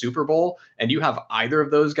Ravens Super Bowl and you have either of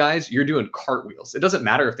those guys, you're doing cartwheels. It doesn't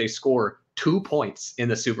matter if they score 2 points in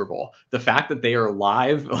the Super Bowl. The fact that they are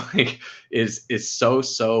live is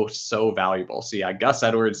so valuable. So yeah, Gus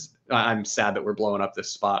Edwards, I'm sad that we're blowing up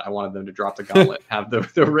this spot. I wanted them to drop the gauntlet, have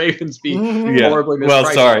the Ravens be horribly mispriced.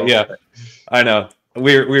 Well, sorry, yeah. I know.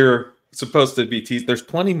 We're supposed to be teased. There's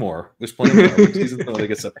plenty more. There's plenty more. Really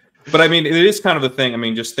good stuff. But I mean, it is kind of a thing. I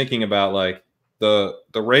mean, just thinking about like the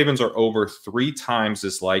Ravens are over 3 times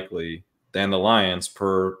as likely than the Lions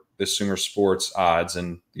per the Sumer Sports odds.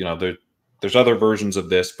 And, there's other versions of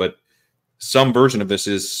this, but some version of this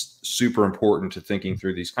is super important to thinking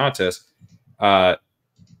through these contests.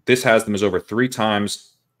 This has them as over 3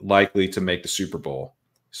 times likely to make the Super Bowl.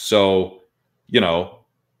 So,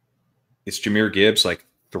 is Jahmyr Gibbs like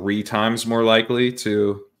 3 times more likely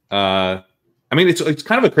to? I mean, it's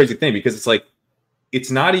kind of a crazy thing because it's like it's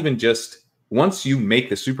not even just once you make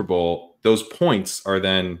the Super Bowl, those points are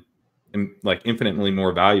then like infinitely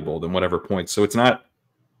more valuable than whatever points. So it's not.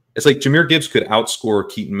 It's like Jahmyr Gibbs could outscore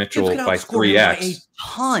Keaton Mitchell by 3x,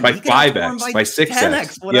 by 5x, by 6x,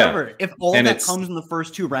 10x, whatever. Yeah. If all that comes in the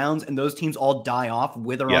first 2 rounds and those teams all die off,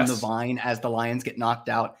 wither on the vine as the Lions get knocked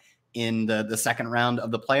out in the second round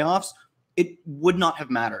of the playoffs, it would not have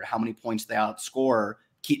mattered how many points they outscore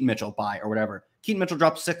Keaton Mitchell by or whatever. Keaton Mitchell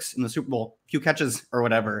dropped 6 in the Super Bowl, few catches or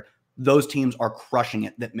whatever. Those teams are crushing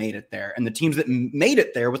it that made it there. And the teams that made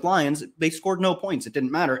it there with Lions, they scored no points. It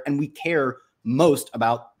didn't matter. And we care most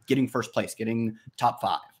about getting first place, getting top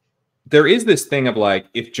 5. There is this thing of like,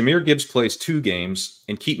 if Jahmyr Gibbs plays 2 games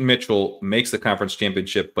and Keaton Mitchell makes the conference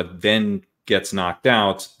championship, but then gets knocked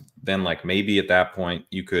out, then like maybe at that point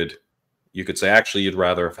you could say, actually, you'd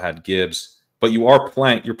rather have had Gibbs, but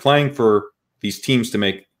you're playing for these teams to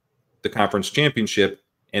make the conference championship.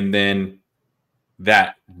 And then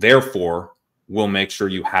that therefore will make sure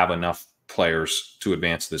you have enough players to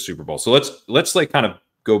advance to the Super Bowl. So let's like kind of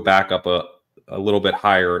go back up a little bit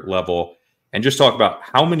higher level and just talk about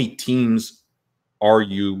how many teams are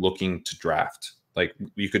you looking to draft? Like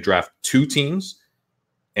you could draft 2 teams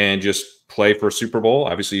and just play for a Super Bowl.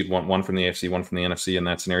 Obviously you'd want 1 from the AFC, 1 from the NFC in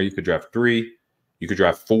that scenario. You could draft 3, you could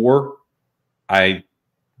draft 4. I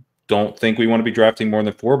don't think we want to be drafting more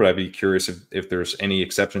than 4, but I'd be curious if there's any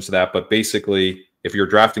exceptions to that. But basically if you're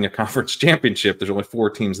drafting a conference championship, there's only 4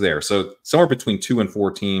 teams there. So somewhere between 2 and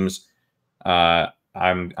 4 teams,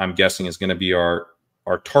 I'm guessing is going to be our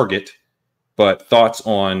target, but thoughts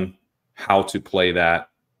on how to play that,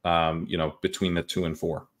 between the 2 and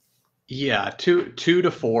 4. Yeah, 2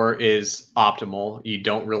 to 4 is optimal. You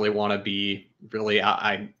don't really want to be really,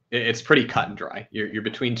 it's pretty cut and dry. You're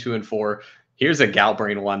between 2 and 4. Here's a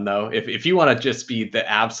Galbrain one though. If you want to just be the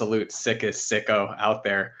absolute sickest sicko out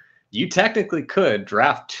there, you technically could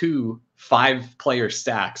draft 2 5-player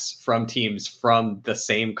stacks from teams from the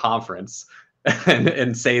same conference.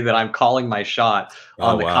 And say that I'm calling my shot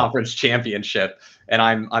on the conference championship, and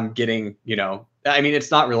I'm getting, I mean,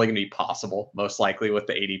 it's not really going to be possible, most likely with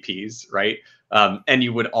the ADPs, right? And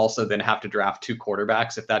you would also then have to draft 2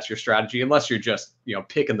 quarterbacks if that's your strategy, unless you're just,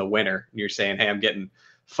 picking the winner and you're saying, hey, I'm getting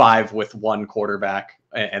 5 with 1 quarterback,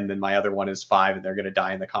 and then my other one is 5 and they're going to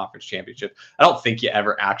die in the conference championship. I don't think you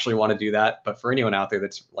ever actually want to do that. But for anyone out there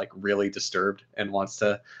that's like really disturbed and wants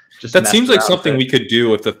to just, that seems like something we could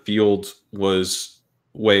do if the field was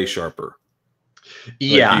way sharper.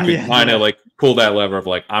 Yeah. Like you could kind of like pull that lever of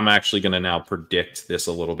like, I'm actually going to now predict this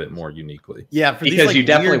a little bit more uniquely. Yeah. Because you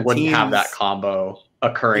definitely wouldn't have that combo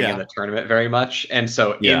occurring in the tournament very much. And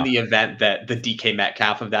so in the event that the DK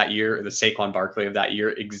Metcalf of that year or the Saquon Barkley of that year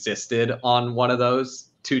existed on one of those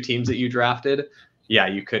 2 teams that you drafted,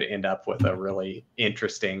 you could end up with a really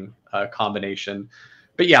interesting combination.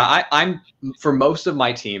 But I'm for most of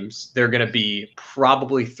my teams, they're going to be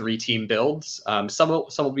probably 3-team builds. Some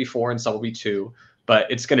will be 4 and some will be 2. But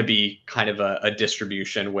it's going to be kind of a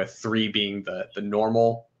distribution, with 3 being the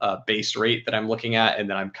normal base rate that I'm looking at. And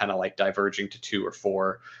then I'm kind of like diverging to 2 or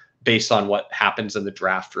 4 based on what happens in the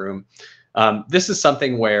draft room. This is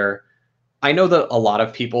something where I know that a lot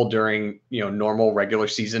of people during, normal regular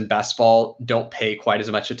season best ball don't pay quite as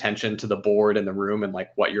much attention to the board and the room and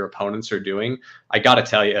like what your opponents are doing. I got to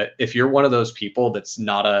tell you, if you're one of those people that's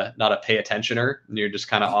not a pay attentioner and you're just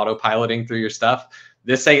kind of autopiloting through your stuff,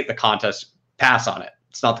 this ain't the contest. Pass on it.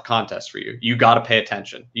 It's not the contest for you. You got to pay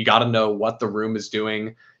attention. You got to know what the room is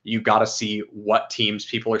doing. You got to see what teams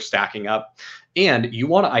people are stacking up. And you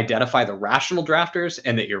want to identify the rational drafters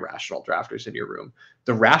and the irrational drafters in your room.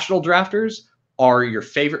 The rational drafters are your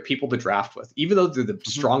favorite people to draft with. Even though they're the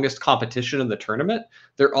strongest competition in the tournament,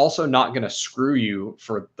 they're also not going to screw you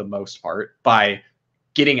for the most part by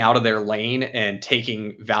getting out of their lane and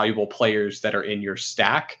taking valuable players that are in your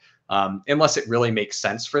stack, unless it really makes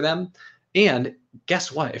sense for them. And guess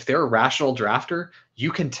what? If they're a rational drafter,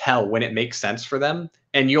 you can tell when it makes sense for them,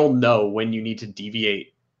 and you'll know when you need to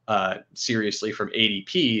deviate seriously from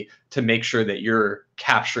ADP to make sure that you're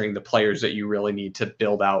capturing the players that you really need to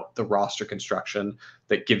build out the roster construction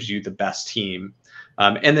that gives you the best team.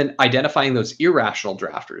 And then identifying those irrational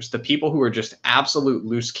drafters, the people who are just absolute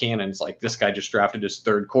loose cannons, like this guy just drafted his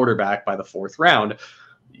 3rd quarterback by the 4th round.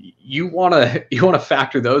 You want to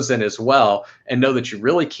factor those in as well, and know that you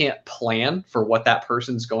really can't plan for what that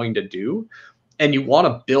person's going to do. And you want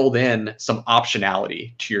to build in some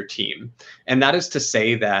optionality to your team. And that is to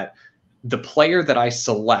say that the player that I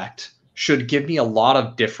select should give me a lot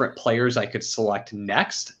of different players I could select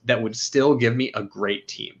next that would still give me a great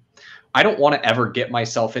team. I don't want to ever get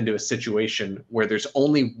myself into a situation where there's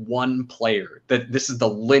only one player, that this is the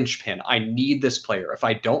linchpin. I need this player. If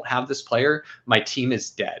I don't have this player, my team is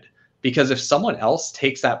dead. Because if someone else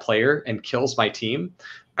takes that player and kills my team,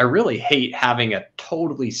 I really hate having a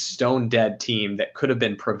totally stone dead team that could have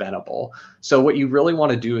been preventable. So what you really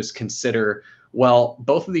want to do is consider, well,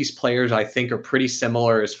 both of these players I think are pretty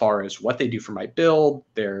similar as far as what they do for my build,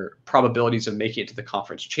 their probabilities of making it to the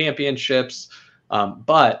conference championships.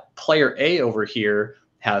 But player A over here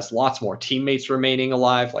has lots more teammates remaining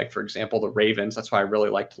alive. Like, for example, the Ravens. That's why I really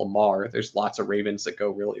liked Lamar. There's lots of Ravens that go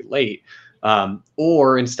really late.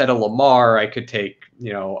 Or instead of Lamar, I could take,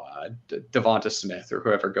 Devonta Smith or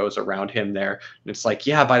whoever goes around him there. And it's like,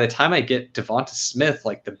 by the time I get Devonta Smith,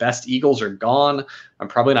 like the best Eagles are gone. I'm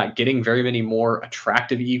probably not getting very many more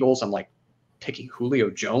attractive Eagles. I'm like picking Julio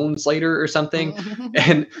Jones later or something.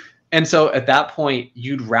 And so at that point,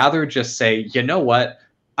 you'd rather just say, you know what?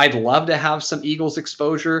 I'd love to have some Eagles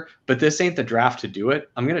exposure, but this ain't the draft to do it.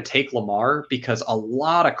 I'm going to take Lamar because a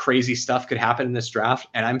lot of crazy stuff could happen in this draft,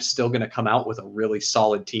 and I'm still going to come out with a really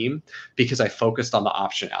solid team because I focused on the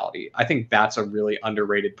optionality. I think that's a really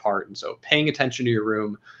underrated part. And so paying attention to your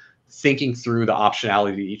room, thinking through the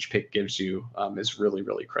optionality that each pick gives you is really,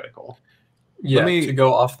 really critical. Yeah, to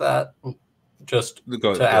go off that, just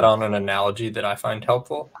to add on an analogy that I find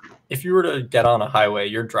helpful. If you were to get on a highway,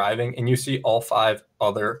 you're driving and you see all 5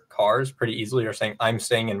 other cars pretty easily are saying, I'm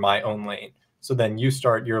staying in my own lane. So then you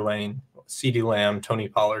start your lane, CeeDee Lamb, Tony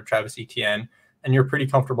Pollard, Travis Etienne, and you're pretty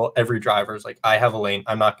comfortable. Every driver is like, I have a lane.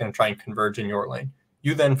 I'm not going to try and converge in your lane.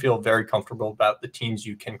 You then feel very comfortable about the teams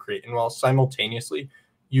you can create. And while simultaneously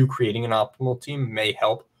you creating an optimal team may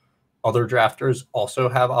help other drafters also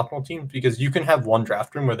have optimal teams, because you can have one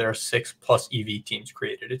draft room where there are 6+ EV teams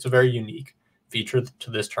created. It's a very unique feature to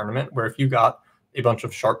this tournament where if you got a bunch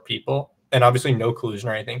of sharp people, and obviously no collusion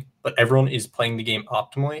or anything, but everyone is playing the game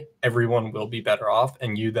optimally, everyone will be better off.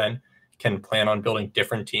 And you then can plan on building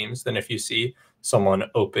different teams than if you see someone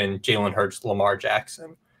open Jalen Hurts, Lamar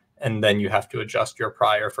Jackson, and then you have to adjust your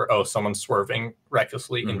prior for, someone's swerving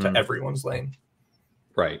recklessly into everyone's lane.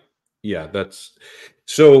 Right. Yeah, that's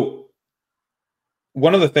so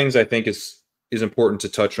one of the things I think is is important to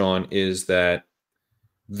touch on is that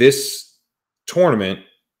this tournament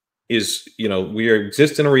is, we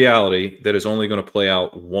exist in a reality that is only going to play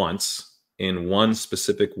out once in one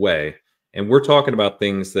specific way. And we're talking about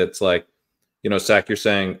things that's like, Sack, you're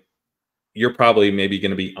saying you're probably maybe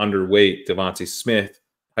going to be underweight Devontae Smith,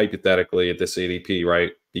 hypothetically, at this ADP,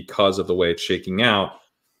 right? Because of the way it's shaking out.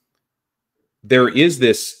 There is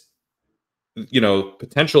this,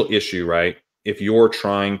 potential issue, right? If you're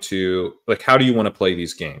trying to, like, how do you want to play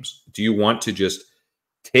these games? Do you want to just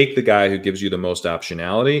take the guy who gives you the most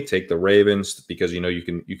optionality, take the Ravens, because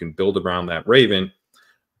you can build around that Raven?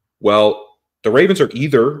 Well, the Ravens are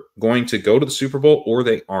either going to go to the Super Bowl or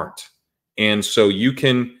they aren't. And so you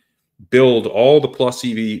can build all the plus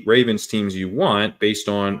EV Ravens teams you want based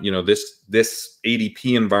on, this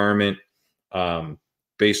ADP environment,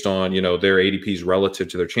 based on, their ADPs relative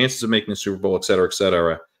to their chances of making the Super Bowl, et cetera, et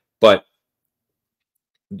cetera. But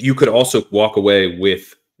you could also walk away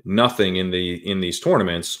with nothing in these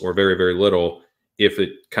tournaments, or very, very little, if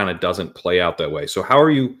it kind of doesn't play out that way. So how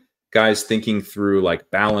are you guys thinking through, like,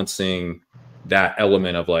 balancing that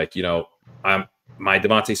element of, like, my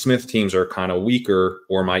Devontae Smith teams are kind of weaker,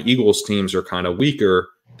 or my Eagles teams are kind of weaker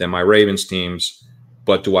than my Ravens teams,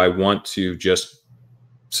 but do I want to just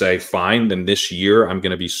say, fine, then this year I'm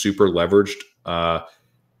going to be super leveraged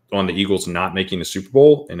on the Eagles not making the Super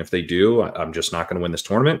Bowl, and if they do, I'm just not going to win this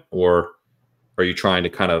tournament? Or are you trying to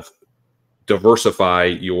kind of diversify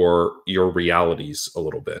your realities a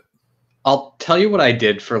little bit? I'll tell you what I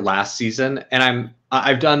did for last season, and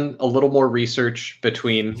I've done a little more research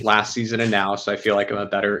between last season and now, so I feel like I'm a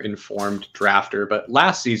better informed drafter. But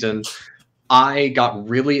last season, I got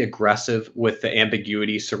really aggressive with the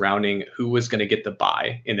ambiguity surrounding who was going to get the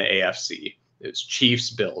bye in the AFC. It was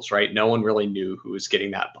Chiefs, Bills, right? No one really knew who was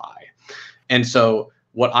getting that bye. And so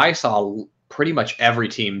what I saw pretty much every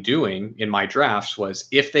team doing in my drafts was,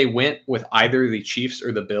 if they went with either the Chiefs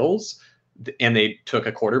or the Bills and they took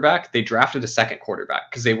a quarterback, they drafted a second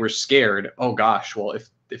quarterback because they were scared. Oh gosh, well,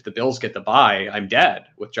 if the Bills get the bye, I'm dead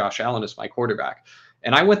with Josh Allen as my quarterback.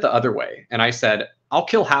 And I went the other way, and I said, I'll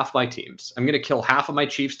kill half my teams. I'm going to kill half of my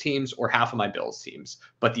Chiefs teams or half of my Bills teams,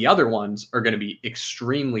 but the other ones are going to be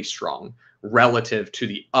extremely strong relative to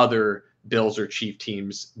the other Bills or Chief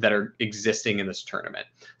teams that are existing in this tournament.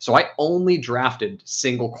 So I only drafted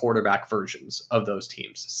single quarterback versions of those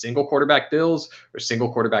teams, single quarterback Bills or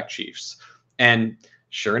single quarterback Chiefs. And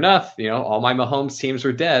sure enough, all my Mahomes teams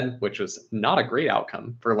were dead, which was not a great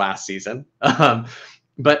outcome for last season.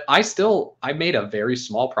 But I made a very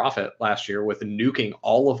small profit last year with nuking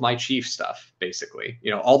all of my Chiefs stuff, basically.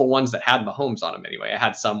 All the ones that had Mahomes on them anyway. I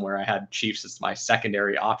had some where I had Chiefs as my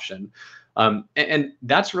secondary option. And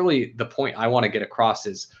that's really the point I want to get across,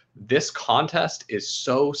 is this contest is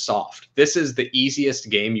so soft. This is the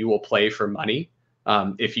easiest game you will play for money.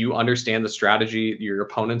 If you understand the strategy, your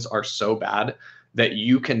opponents are so bad that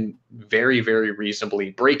you can very, very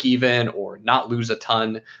reasonably break even or not lose a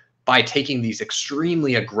ton by taking these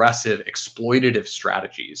extremely aggressive, exploitative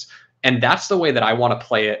strategies. And that's the way that I want to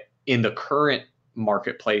play it in the current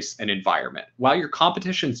marketplace and environment. While your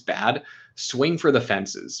competition's bad, swing for the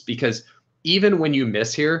fences, because even when you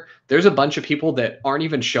miss here, there's a bunch of people that aren't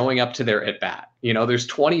even showing up to their at-bat. There's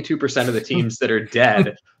 22% of the teams that are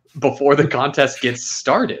dead before the contest gets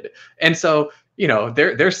started. And so,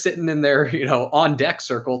 they're sitting in their, on deck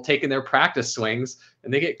circle, taking their practice swings,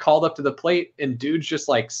 and they get called up to the plate, and dude's just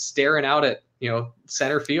like staring out at,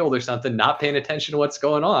 center field or something, not paying attention to what's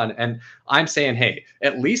going on. And I'm saying, hey,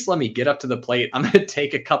 at least let me get up to the plate. I'm going to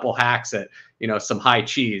take a couple hacks at, some high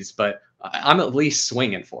cheese, but I'm at least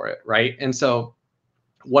swinging for it, right? And so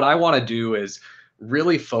what I want to do is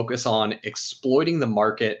really focus on exploiting the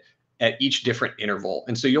market at each different interval.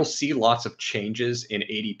 And so you'll see lots of changes in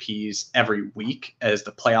ADPs every week as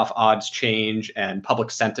the playoff odds change and public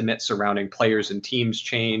sentiment surrounding players and teams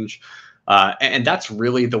change. And that's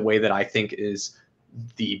really the way that I think is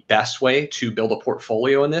the best way to build a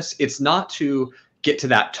portfolio in this. It's not to get to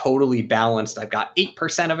that totally balanced, I've got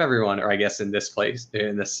 8% of everyone, or I guess in this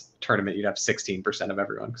tournament, you'd have 16% of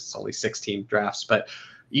everyone because it's only 16 drafts. But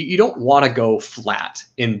you don't want to go flat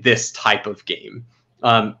in this type of game.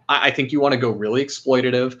 I think you want to go really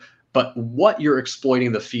exploitative, but what you're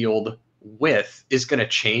exploiting the field with is going to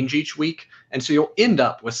change each week. And so you'll end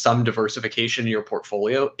up with some diversification in your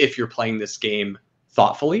portfolio if you're playing this game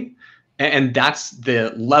thoughtfully. And that's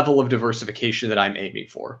the level of diversification that I'm aiming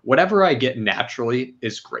for. Whatever I get naturally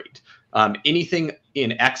is great. Anything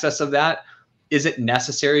in excess of that isn't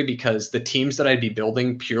necessary, because the teams that I'd be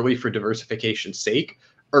building purely for diversification's sake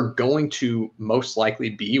are going to most likely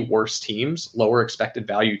be worse teams, lower expected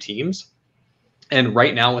value teams. And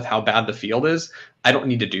right now, with how bad the field is, I don't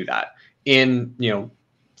need to do that. In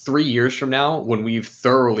 3 years from now, when we've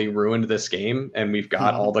thoroughly ruined this game and we've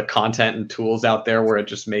got all the content and tools out there where it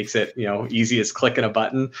just makes it, easy as clicking a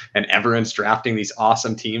button and everyone's drafting these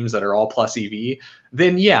awesome teams that are all plus EV,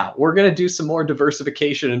 then yeah, we're going to do some more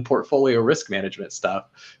diversification and portfolio risk management stuff.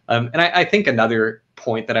 And I think another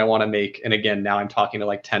point that I want to make, and again, now I'm talking to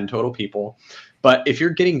like 10 total people, but if you're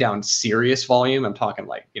getting down serious volume, I'm talking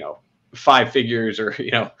like, 5 figures or,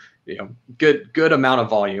 good amount of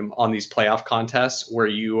volume on these playoff contests where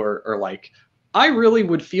you are like, I really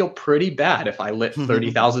would feel pretty bad if I lit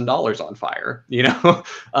 $30,000 on fire,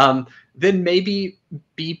 then maybe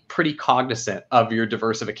be pretty cognizant of your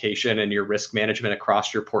diversification and your risk management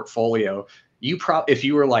across your portfolio. If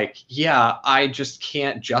you were like, yeah, I just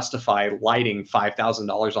can't justify lighting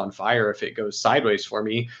 $5,000 on fire if it goes sideways for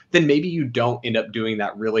me, then maybe you don't end up doing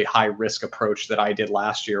that really high risk approach that I did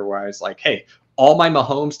last year, where I was like, hey, all my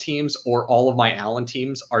Mahomes teams or all of my Allen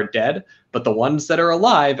teams are dead, but the ones that are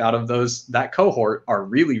alive out of that cohort are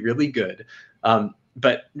really, really good.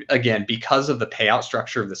 But again, because of the payout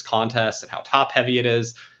structure of this contest and how top heavy it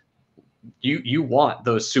is, you want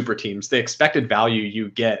those super teams. The expected value you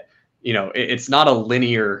get, it's not a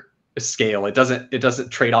linear scale. It doesn't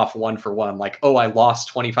trade off one for one. Like, oh, I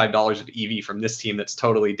lost $25 of EV from this team that's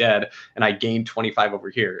totally dead, and I gained 25 over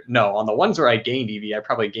here. No, on the ones where I gained EV, I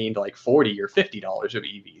probably gained like $40 or $50 of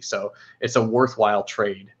EV. So it's a worthwhile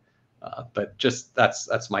trade. But just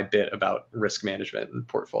that's my bit about risk management and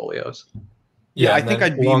portfolios. Yeah, I think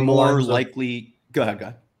I'd be more likely. Go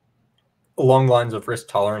ahead. Along the lines of risk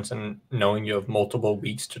tolerance and knowing you have multiple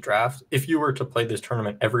weeks to draft, if you were to play this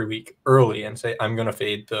tournament every week early and say, I'm going to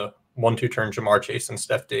fade the 1-2 turn Jamar Chase and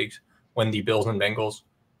Steph Diggs when the Bills and Bengals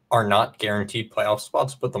are not guaranteed playoff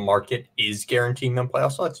spots, but the market is guaranteeing them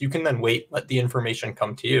playoff spots, you can then wait, let the information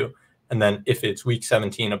come to you. And then if it's week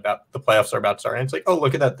 17 about the playoffs are about to start, and it's like, oh,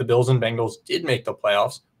 look at that, the Bills and Bengals did make the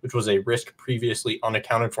playoffs, which was a risk previously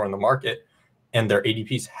unaccounted for in the market, and their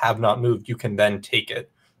ADPs have not moved, you can then take it.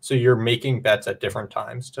 So you're making bets at different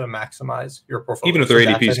times to maximize your portfolio. Even if their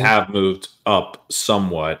ADPs have moved up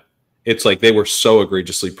somewhat, it's like they were so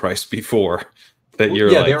egregiously priced before that you're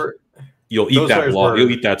you'll eat that loss. You'll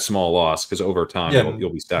eat that small loss because over time you'll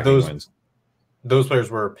be stacking wins. Those players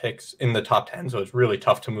were picks in the top 10, so it's really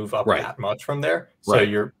tough to move up that much from there. So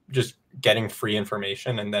you're just getting free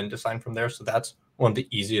information and then decide from there. So that's one of the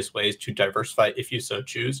easiest ways to diversify if you so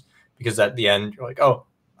choose, because at the end you're like, oh,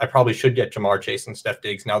 I probably should get Jamar Chase and Steph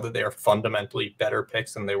Diggs now that they are fundamentally better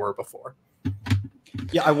picks than they were before.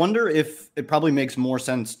 Yeah, I wonder if it probably makes more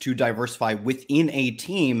sense to diversify within a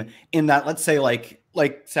team in that, let's say like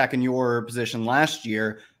Sack in your position last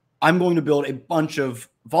year, I'm going to build a bunch of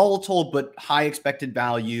volatile but high expected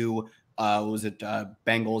value,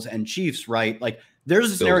 Bengals and Chiefs, right? Like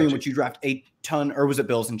there's a scenario in which you draft a ton, or was it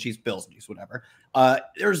Bills and Chiefs, whatever.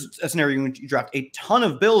 There's a scenario in which you draft a ton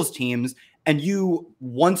of Bills teams, and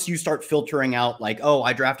once you start filtering out like, oh,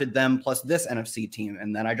 I drafted them plus this NFC team,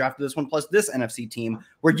 and then I drafted this one plus this NFC team,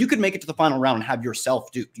 where you could make it to the final round and have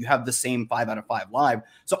yourself duped. You have the same 5 out of 5 live.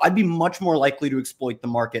 So I'd be much more likely to exploit the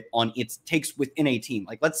market on its takes within a team.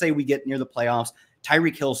 Like let's say we get near the playoffs,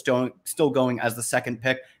 Tyreek Hill's still going as the second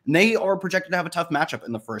pick, and they are projected to have a tough matchup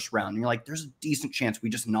in the first round. And you're like, there's a decent chance we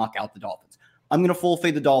just knock out the Dolphins. I'm going to full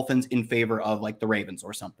fade the Dolphins in favor of like the Ravens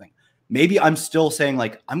or something. Maybe I'm still saying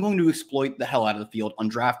like, I'm going to exploit the hell out of the field on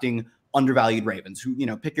drafting undervalued Ravens, who,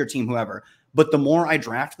 pick your team, whoever. But the more I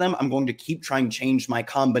draft them, I'm going to keep trying to change my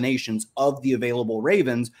combinations of the available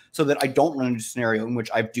Ravens so that I don't run into a scenario in which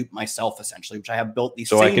I've duped myself, essentially, which I have built these.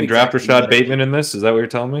 So I can draft Rashad Bateman in this? Is that what you're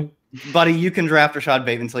telling me? Buddy, you can draft Rashad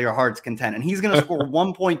Bateman until your heart's content. And he's going to score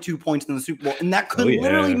 1.2 points in the Super Bowl. And that could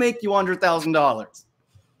literally make you $100,000.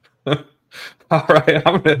 All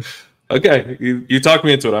right. Okay, you talked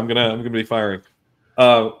me into it. I'm gonna be firing.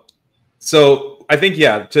 So I think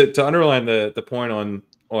to underline the point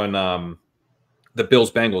on the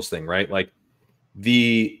Bills Bengals thing, right? Like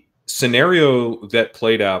the scenario that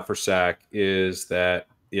played out for Sack is that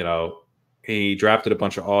he drafted a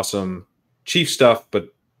bunch of awesome Chief stuff, but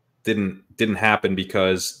didn't happen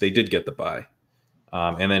because they did get the bye,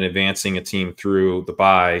 and then advancing a team through the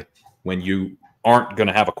bye when you aren't going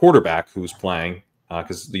to have a quarterback who's playing.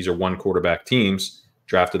 Because these are one quarterback teams,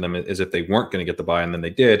 drafted them as if they weren't going to get the bye, and then they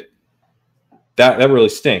did. That really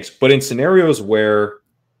stinks. But in scenarios where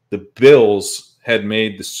the Bills had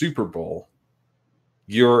made the Super Bowl,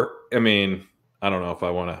 I don't know if I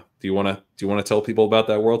want to. Do you want to tell people about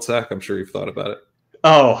that world, Sack? I'm sure you've thought about it.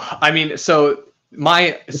 Oh, I mean, so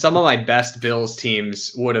some of my best Bills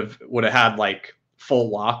teams would have had like full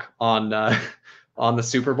lock on on the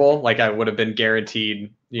Super Bowl. Like I would have been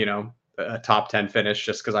guaranteed, a top 10 finish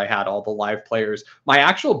just because I had all the live players. My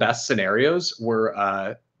actual best scenarios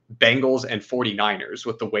were Bengals and 49ers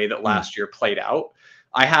with the way that last year played out.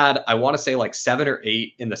 I had, I want to say like 7 or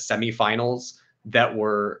 8 in the semifinals that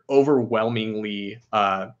were overwhelmingly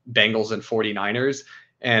Bengals and 49ers.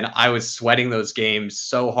 And I was sweating those games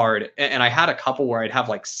so hard. And I had a couple where I'd have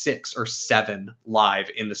like 6 or 7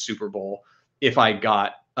 live in the Super Bowl if I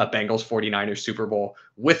got a Bengals 49ers Super Bowl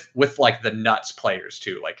with like the nuts players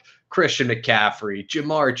too, like Christian McCaffrey,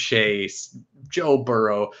 Jamar Chase, Joe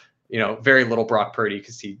Burrow, very little Brock Purdy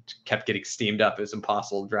because he kept getting steamed up. It was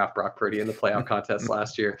impossible to draft Brock Purdy in the playoff contest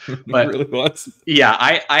last year. But it really was. Yeah,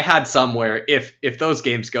 I had some where if those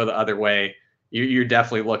games go the other way, you're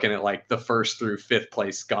definitely looking at like the 1st through 5th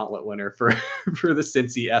place gauntlet winner for the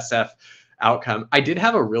Cincy SF outcome. I did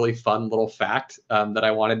have a really fun little fact that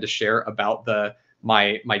I wanted to share about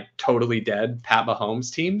my totally dead Pat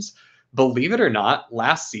Mahomes teams. Believe it or not,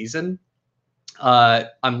 last season,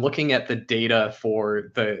 I'm looking at the data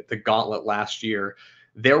for the Gauntlet last year.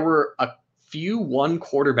 There were a few 1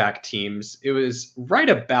 quarterback teams. It was right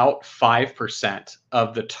about 5%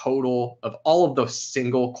 of the total of all of those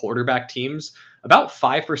single quarterback teams. About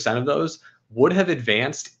 5% of those would have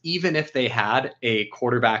advanced even if they had a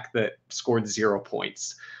quarterback that scored 0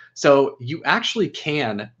 points. So you actually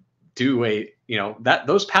can do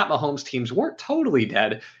those Pat Mahomes teams weren't totally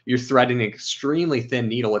dead. You're threading an extremely thin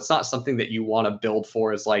needle. It's not something that you want to build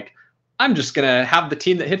for as like, I'm just going to have the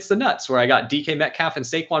team that hits the nuts where I got DK Metcalf and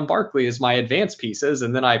Saquon Barkley as my advanced pieces.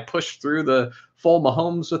 And then I push through the full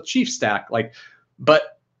Mahomes with Chief stack.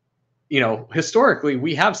 But historically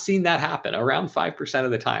we have seen that happen around 5%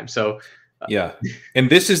 of the time. So yeah. And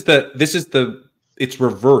it's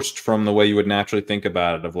reversed from the way you would naturally think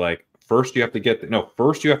about it of like, first you have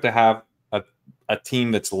to have a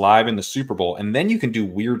team that's live in the Super Bowl, and then you can do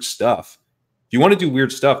weird stuff. If you want to do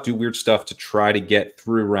weird stuff to try to get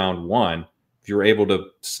through round 1. If you're able to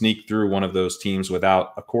sneak through one of those teams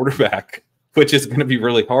without a quarterback, which is going to be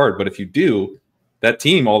really hard. But if you do, that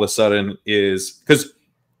team all of a sudden is, because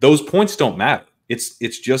those points don't matter. It's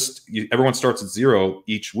just everyone starts at 0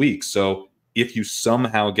 each week. So if you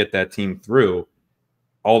somehow get that team through,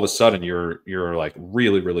 all of a sudden you're like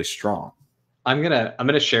really, really strong. I'm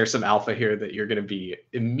gonna share some alpha here that you're gonna be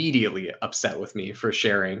immediately upset with me for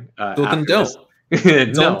sharing. So then don't.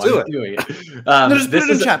 No, do I'm it. doing it. Just put it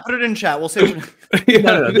in chat. Put it in chat. We'll see.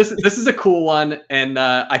 No. This is a cool one, and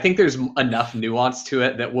I think there's enough nuance to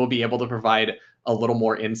it that we'll be able to provide a little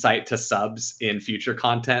more insight to subs in future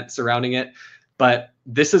content surrounding it. But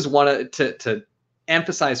this is one to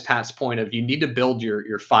emphasize Pat's point of you need to build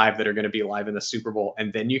your 5 that are going to be live in the Super Bowl,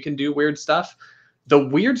 and then you can do weird stuff. The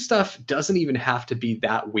weird stuff doesn't even have to be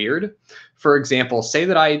that weird. For example, say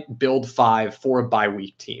that I build 5 for a bye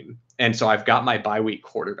week team. And so I've got my bye week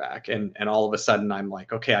quarterback, and all of a sudden I'm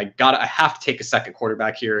like, okay, I have to take a second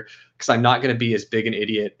quarterback here because I'm not going to be as big an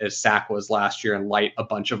idiot as Sack was last year and light a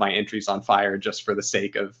bunch of my entries on fire just for the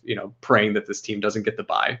sake of, praying that this team doesn't get the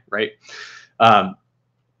bye, right?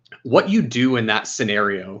 What you do in that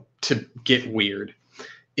scenario to get weird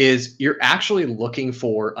is you're actually looking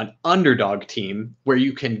for an underdog team where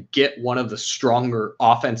you can get one of the stronger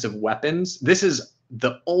offensive weapons. This is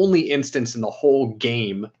the only instance in the whole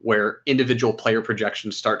game where individual player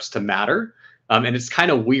projection starts to matter. And it's kind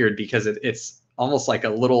of weird because it's almost like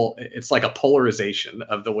it's like a polarization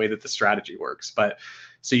of the way that the strategy works. But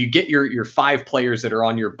so you get your 5 players that are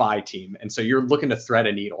on your bye team. And so you're looking to thread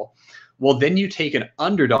a needle. Well, then you take an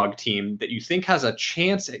underdog team that you think has a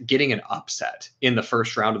chance at getting an upset in the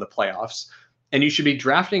first round of the playoffs. And you should be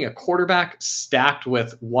drafting a quarterback stacked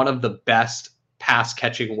with one of the best pass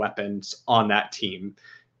catching weapons on that team,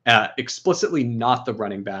 explicitly not the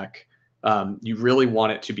running back. You really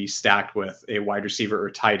want it to be stacked with a wide receiver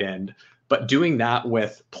or tight end, but doing that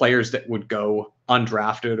with players that would go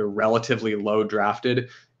undrafted or relatively low drafted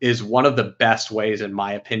is one of the best ways, in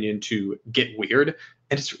my opinion, to get weird.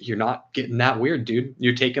 And you're not getting that weird, dude.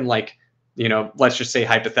 You're taking let's just say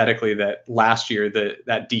hypothetically that last year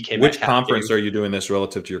that DK Metcalf Which conference game, are you doing this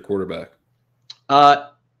relative to your quarterback?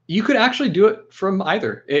 You could actually do it from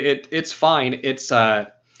either. It's fine. It's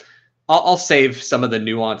I'll save some of the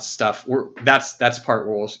nuanced stuff. That's part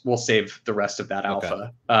where we'll save the rest of that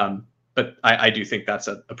alpha. Okay. But I do think that's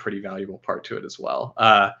a pretty valuable part to it as well.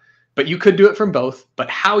 But you could do it from both. But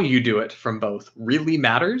how you do it from both really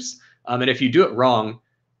matters. And if you do it wrong,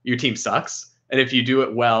 your team sucks. And if you do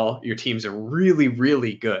it well, your teams are really,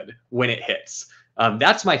 really good when it hits.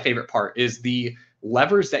 That's my favorite part is the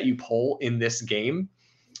levers that you pull in this game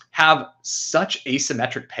have such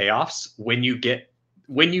asymmetric payoffs when you get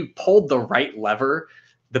when you pulled the right lever,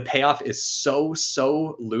 the payoff is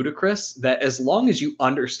so ludicrous that as long as you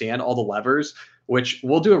understand all the levers, which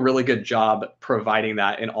we'll do a really good job providing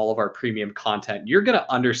that in all of our premium content, you're going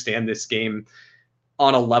to understand this game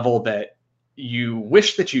on a level that you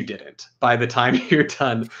wish that you didn't by the time you're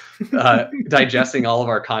done digesting all of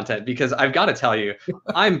our content. Because I've got to tell you,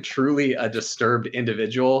 I'm truly a disturbed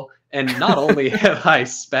individual. And not only have I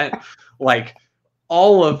spent like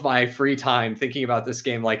all of my free time thinking about this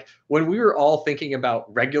game, like when we were all thinking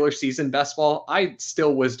about regular season best ball, I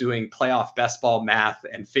still was doing playoff best ball math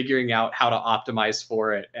and figuring out how to optimize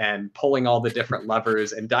for it and pulling all the different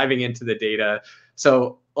levers and diving into the data.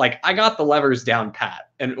 So like I got the levers down pat,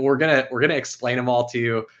 and we're gonna explain them all to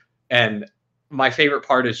you. And my favorite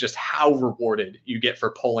part is just how rewarded you get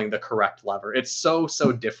for pulling the correct lever. It's so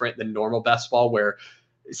different than normal best ball, where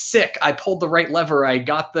sick, I pulled the right lever, I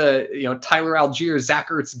got the Tyler Algier Zach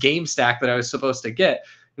Ertz game stack that I was supposed to get,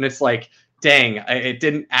 and it's like, dang, it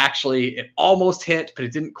didn't actually, it almost hit, but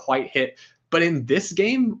it didn't quite hit. But in this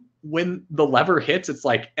game, when the lever hits, it's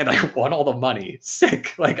like, and I won all the money.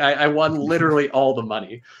 Sick. Like I won literally all the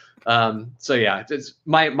money. So yeah, it's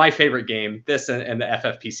my favorite game, this and the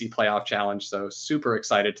FFPC playoff challenge. So super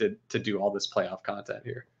excited to do all this playoff content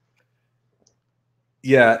here.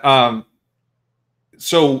 Yeah.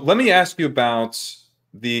 So let me ask you about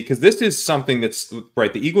because this is something that's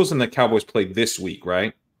right. The Eagles and the Cowboys play this week,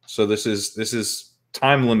 right? So this is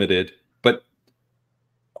time limited, but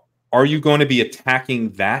are you going to be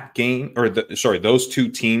attacking that game or those two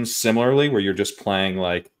teams similarly, where you're just playing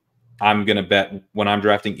like, I'm going to bet when I'm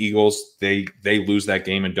drafting Eagles, they lose that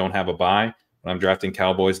game and don't have a bye. When I'm drafting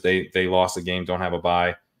Cowboys, they lost the game, don't have a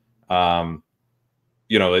bye.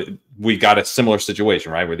 We got a similar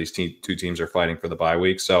situation, right, where these two teams are fighting for the bye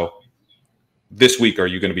week. So this week, are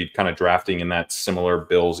you going to be kind of drafting in that similar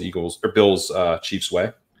Bills Chiefs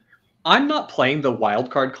way? I'm not playing the wild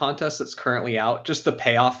card contest that's currently out. Just the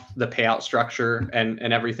payout structure and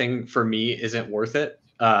everything for me isn't worth it.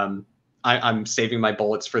 I'm saving my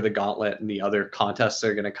bullets for the Gauntlet and the other contests that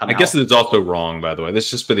are going to come out. I guess it's also wrong, by the way. This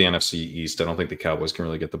is just for the NFC East. I don't think the Cowboys can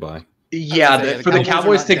really get the bye. Yeah, for the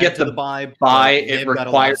Cowboys to get the bye, it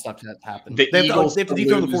requires stuff to happen. The Eagles they have to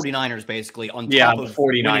dethrone the 49ers basically on top of the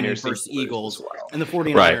 49ers versus Eagles. Well. And the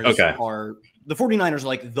 49ers are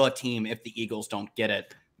like the team if the Eagles don't get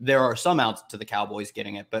it. There are some outs to the Cowboys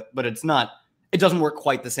getting it, but it's not. It doesn't work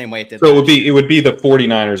quite the same way it did. So it would be the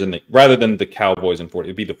 49ers rather than the Cowboys and 40.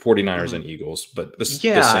 It'd be the 49ers and Eagles, but the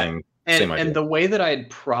same idea. And the way that I'd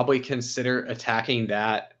probably consider attacking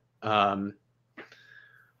that, I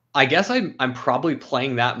guess I'm probably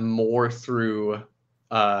playing that more through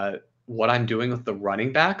what I'm doing with the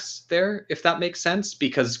running backs there, if that makes sense,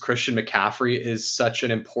 because Christian McCaffrey is such an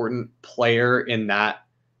important player in that.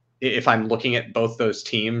 If I'm looking at both those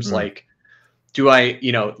teams, like, do I,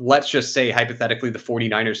 let's just say hypothetically the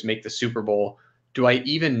 49ers make the Super Bowl. Do I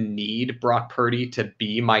even need Brock Purdy to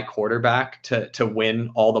be my quarterback to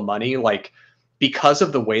win all the money? Like, because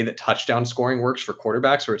of the way that touchdown scoring works for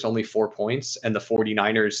quarterbacks, where it's only 4 points, and the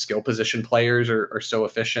 49ers skill position players are so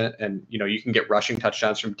efficient, and you can get rushing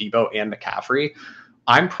touchdowns from Debo and McCaffrey.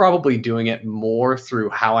 I'm probably doing it more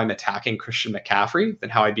through how I'm attacking Christian McCaffrey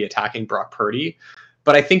than how I'd be attacking Brock Purdy.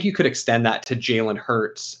 But I think you could extend that to Jalen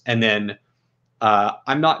Hurts. And then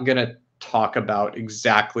I'm not going to talk about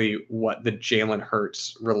exactly what the Jalen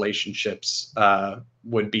Hurts relationships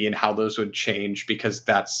would be and how those would change, because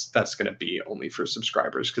that's going to be only for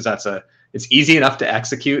subscribers, because it's easy enough to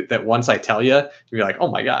execute that once I tell you, you're like, oh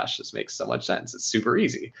my gosh, this makes so much sense. It's super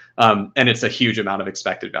easy. And it's a huge amount of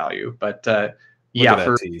expected value. But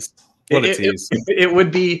it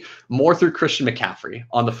would be more through Christian McCaffrey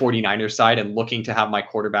on the 49ers side and looking to have my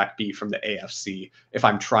quarterback be from the AFC if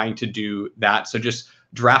I'm trying to do that. So just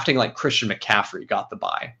drafting like Christian McCaffrey got the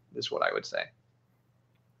bye is what I would say.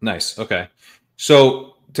 Nice. Okay.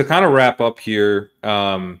 So to kind of wrap up here,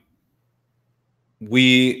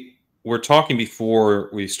 we were talking before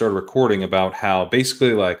we started recording about how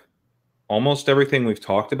basically like almost everything we've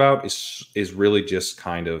talked about is really just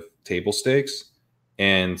kind of table stakes.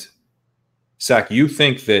 And Sack, you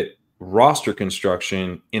think that roster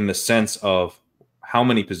construction in the sense of how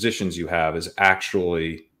many positions you have is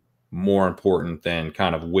actually more important than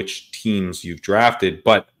kind of which teams you've drafted,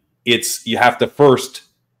 but you have to first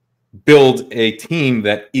build a team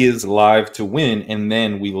that is live to win, and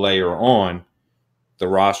then we layer on the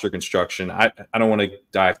roster construction. I don't want to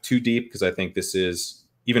dive too deep, because I think this is,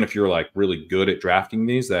 even if you're like really good at drafting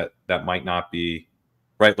these, that might not be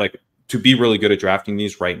right. Like, to be really good at drafting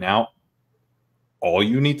these right now, all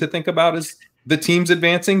you need to think about is the teams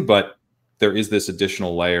advancing, but there is this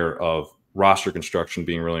additional layer of roster construction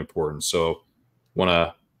being really important. So want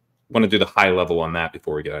to do the high level on that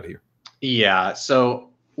before we get out of here. Yeah. So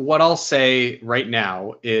what I'll say right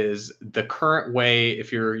now is the current way,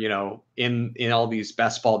 if you're, in all these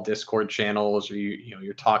best ball Discord channels, or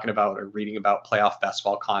you're talking about or reading about playoff best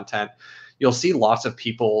ball content, you'll see lots of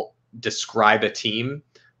people describe a team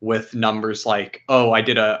with numbers like, oh, I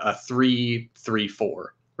did a 3-3-4,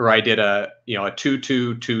 or I did a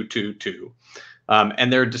 2-2-2-2-2.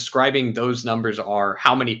 And they're describing those numbers are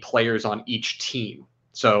how many players on each team.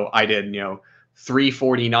 So I did, 3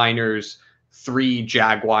 49ers, 3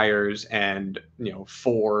 Jaguars, and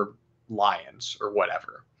 4 Lions, or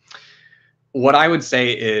whatever. What I would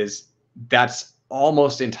say is that's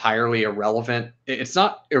almost entirely irrelevant. It's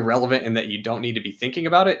not irrelevant in that you don't need to be thinking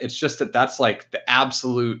about it. It's just that that's like the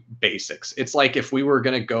absolute basics. It's like if we were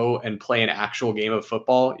going to go and play an actual game of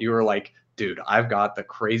football, you were like, dude, I've got the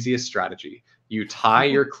craziest strategy. You tie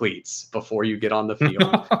your cleats before you get on the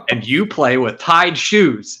field and you play with tied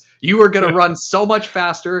shoes. You are going to run so much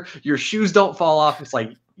faster. Your shoes don't fall off. It's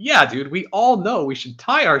like, yeah, dude, we all know we should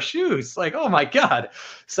tie our shoes. Like, oh my God.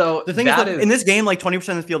 So the thing is that in this game, like 20%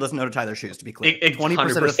 of the field doesn't know how to tie their shoes, to be clear.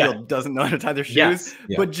 20% of the field doesn't know how to tie their shoes, yes.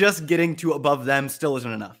 But just getting to above them still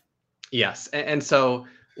isn't enough. Yes. And so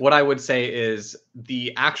what I would say is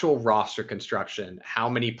the actual roster construction, how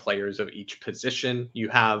many players of each position you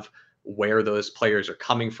have, where those players are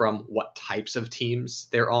coming from, what types of teams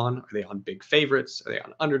they're on. Are they on big favorites? Are they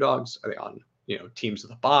on underdogs? Are they on, teams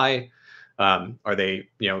with a bye? Are they,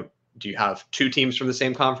 do you have 2 teams from the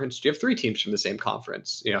same conference? Do you have 3 teams from the same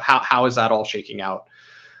conference? How is that all shaking out?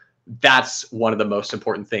 That's one of the most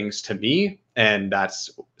important things to me. And that's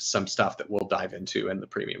some stuff that we'll dive into in the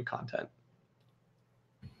premium content.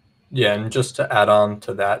 Yeah. And just to add on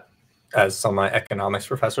to that, as some of my economics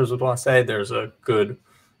professors would want to say, there's a good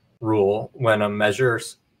rule when a measure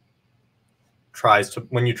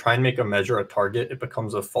when you try and make a measure a target, it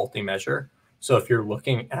becomes a faulty measure. So if you're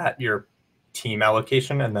looking at your team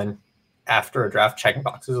allocation and then after a draft checking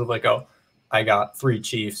boxes of like, oh, I got 3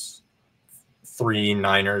 Chiefs, 3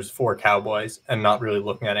 Niners, 4 Cowboys, and not really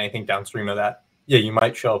looking at anything downstream of that, yeah, you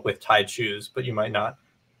might show up with tied shoes, but you might not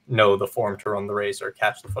know the form to run the race or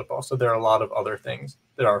catch the football. So there are a lot of other things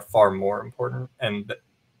that are far more important, and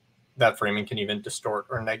that framing can even distort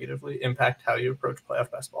or negatively impact how you approach playoff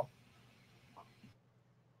basketball.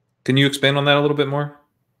 Can you expand on that a little bit more?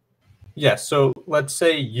 Yeah, so let's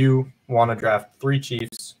say you want to draft 3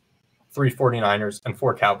 Chiefs, 3 49ers, and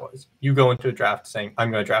 4 Cowboys. You go into a draft saying,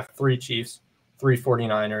 I'm going to draft 3 Chiefs, 3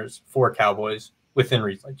 49ers, 4 Cowboys within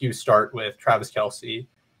reason. Like you start with Travis Kelce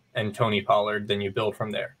and Tony Pollard, then you build from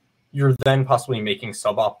there. You're then possibly making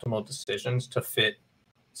suboptimal decisions to fit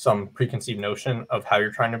some preconceived notion of how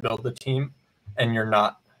you're trying to build the team, and you're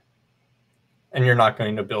not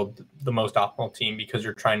going to build the most optimal team because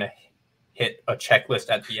you're trying to hit a checklist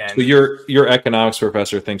at the end. So your economics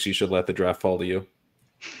professor thinks you should let the draft fall to you.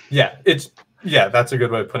 Yeah, that's a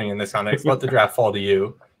good way of putting it in this context. Let the draft fall to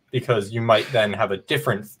you, because you might then have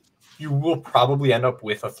you will probably end up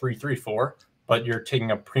with a 3-3-4, but you're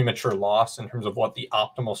taking a premature loss in terms of what the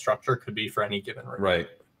optimal structure could be for any given room. Right.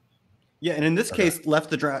 Yeah, and in this case, let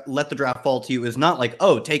the draft fall to you is not like,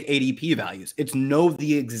 oh, take ADP values. It's know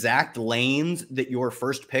the exact lanes that your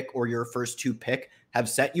first pick or your first 2 pick have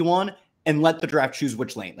set you on, and let the draft choose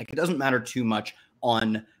which lane. Like, it doesn't matter too much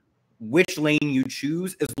on which lane you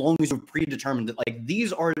choose, as long as you've predetermined that, like,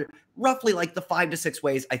 these are roughly like the 5 to 6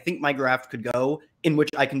 ways I think my draft could go in which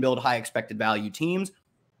I can build high expected value teams.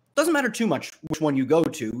 Doesn't matter too much which one you go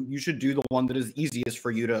to. You should do the one that is easiest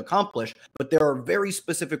for you to accomplish. But there are very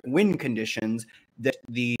specific win conditions that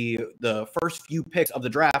the first few picks of the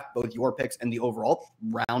draft, both your picks and the overall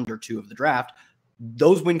round or 2 of the draft,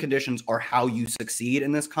 those win conditions are how you succeed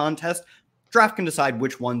in this contest. Draft can decide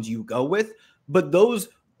which ones you go with, but those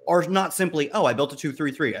are not simply, oh, I built a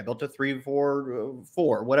 2-3-3, I built a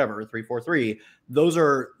 3-4-4, whatever, 3-4-3. Those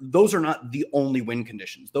are not the only win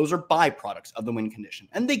conditions. Those are byproducts of the win condition,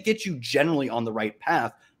 and they get you generally on the right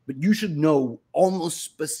path. But you should know almost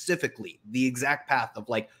specifically the exact path of,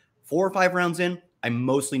 like, 4 or 5 rounds in, I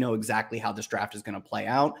mostly know exactly how this draft is going to play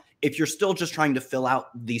out. If you're still just trying to fill out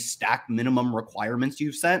the stack minimum requirements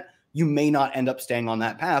you've set, you may not end up staying on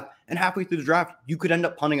that path. And halfway through the draft, you could end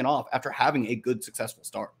up punting it off after having a good, successful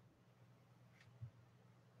start.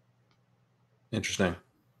 Interesting.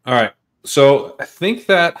 All right. So I think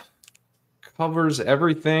that covers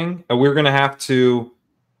everything. We're going to have to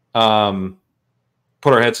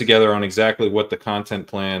put our heads together on exactly what the content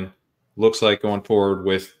plan looks like going forward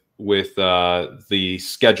with the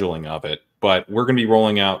scheduling of it. But we're going to be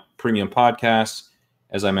rolling out premium podcasts,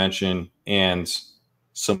 as I mentioned, and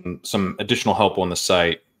some additional help on the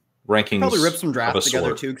site. Rankings probably rip some drafts together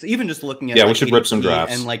sort. too, because even just looking at we like should rip some ADP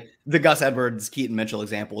drafts. and like the Gus Edwards, Keaton Mitchell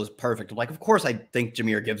example is perfect. Like, of course, I think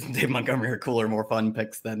Jahmyr Gibbs and Dave Montgomery are cooler, more fun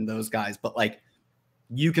picks than those guys, but like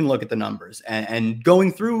you can look at the numbers and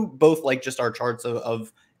going through both like just our charts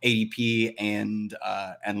of ADP and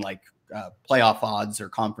like playoff odds or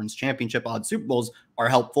conference championship odds, Super Bowls are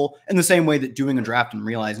helpful in the same way that doing a draft and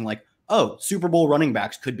realizing like, oh, Super Bowl running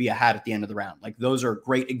backs could be a hat at the end of the round. Like those are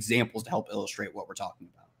great examples to help illustrate what we're talking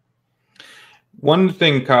about. One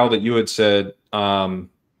thing, Kyle, that you had said that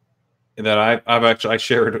I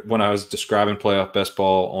shared when I was describing playoff best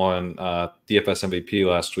ball on DFS MVP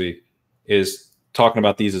last week is talking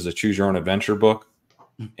about these as a choose your own adventure book.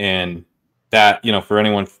 And that, for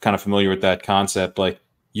anyone kind of familiar with that concept, like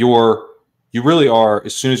you really are,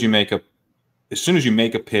 as soon as you make a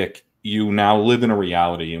pick, you now live in a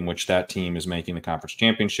reality in which that team is making the conference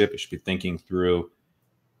championship. You should be thinking through,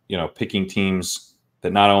 picking teams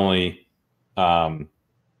that not only aren't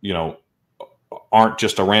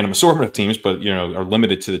just a random assortment of teams, but are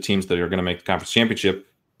limited to the teams that are going to make the conference championship,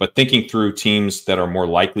 but thinking through teams that are more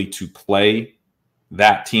likely to play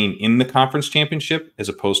that team in the conference championship as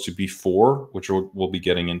opposed to before, which we'll be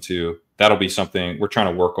getting into. That'll be something we're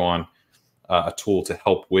trying to work on, a tool to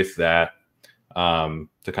help with that, to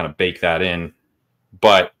kind of bake that in.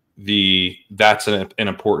 But that's an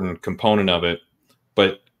important component of it.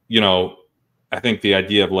 But, I think the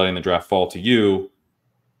idea of letting the draft fall to you,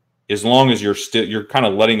 as long as you're kind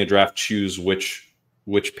of letting the draft choose which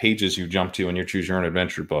pages you jump to in your choose your own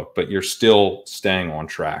adventure book, but you're still staying on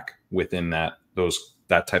track within that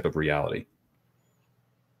type of reality.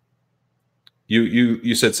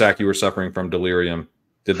 You said, Sack, you were suffering from delirium.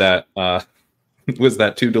 Did that was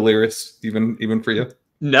that too delirious even for you?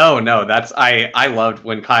 No, that's I loved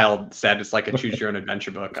when Kyle said it's like a choose your own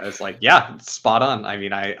adventure book. I was like, yeah, spot on. I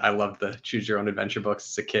mean, I loved the choose your own adventure books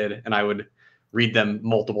as a kid, and I would read them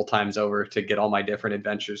multiple times over to get all my different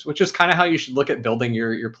adventures, which is kind of how you should look at building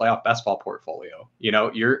your playoff best ball portfolio.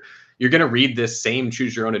 You're going to read this same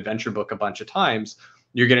choose your own adventure book a bunch of times.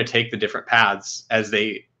 You're going to take the different paths as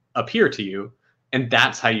they appear to you. And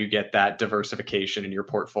that's how you get that diversification in your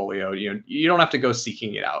portfolio. You don't have to go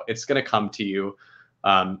seeking it out. It's going to come to you.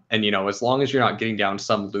 And as long as you're not getting down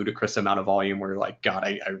some ludicrous amount of volume where you're like, God,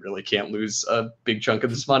 I really can't lose a big chunk of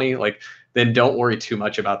this money, like, then don't worry too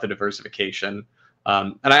much about the diversification.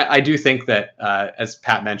 And I do think that, as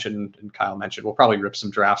Pat mentioned and Kyle mentioned, we'll probably rip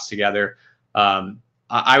some drafts together.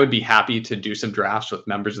 I would be happy to do some drafts with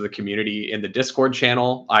members of the community in the Discord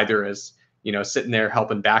channel, either as, sitting there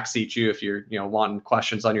helping backseat you if you're, wanting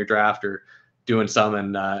questions on your draft, or doing some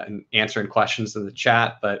and answering questions in the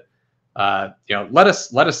chat. But let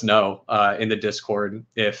us know in the Discord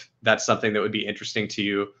if that's something that would be interesting to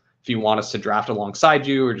you. If you want us to draft alongside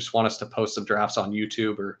you, or just want us to post some drafts on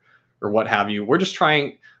YouTube or what have you. We're just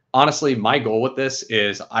trying. Honestly, my goal with this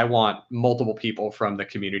is I want multiple people from the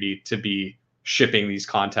community to be shipping these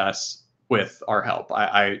contests with our help.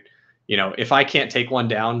 If I can't take one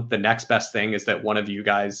down, the next best thing is that one of you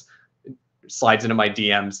guys slides into my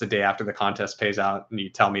DMs the day after the contest pays out and you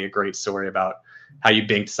tell me a great story about how you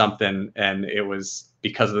banked something and it was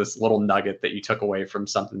because of this little nugget that you took away from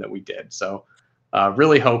something that we did. So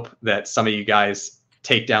really hope that some of you guys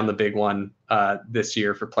take down the big one this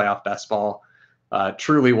year for playoff best ball.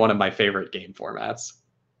 Truly one of my favorite game formats.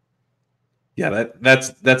 Yeah,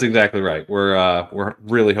 that's exactly right. We're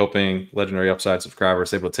really hoping Legendary Upside subscribers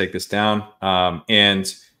is able to take this down.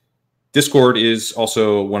 And Discord is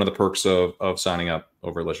also one of the perks of signing up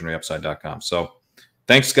over at legendaryupside.com. So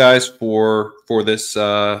thanks, guys, for this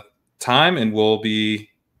time, and we'll be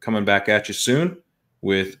coming back at you soon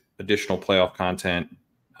with additional playoff content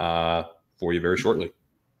for you very shortly.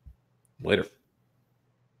 Later.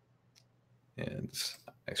 And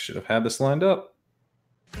I should have had this lined up.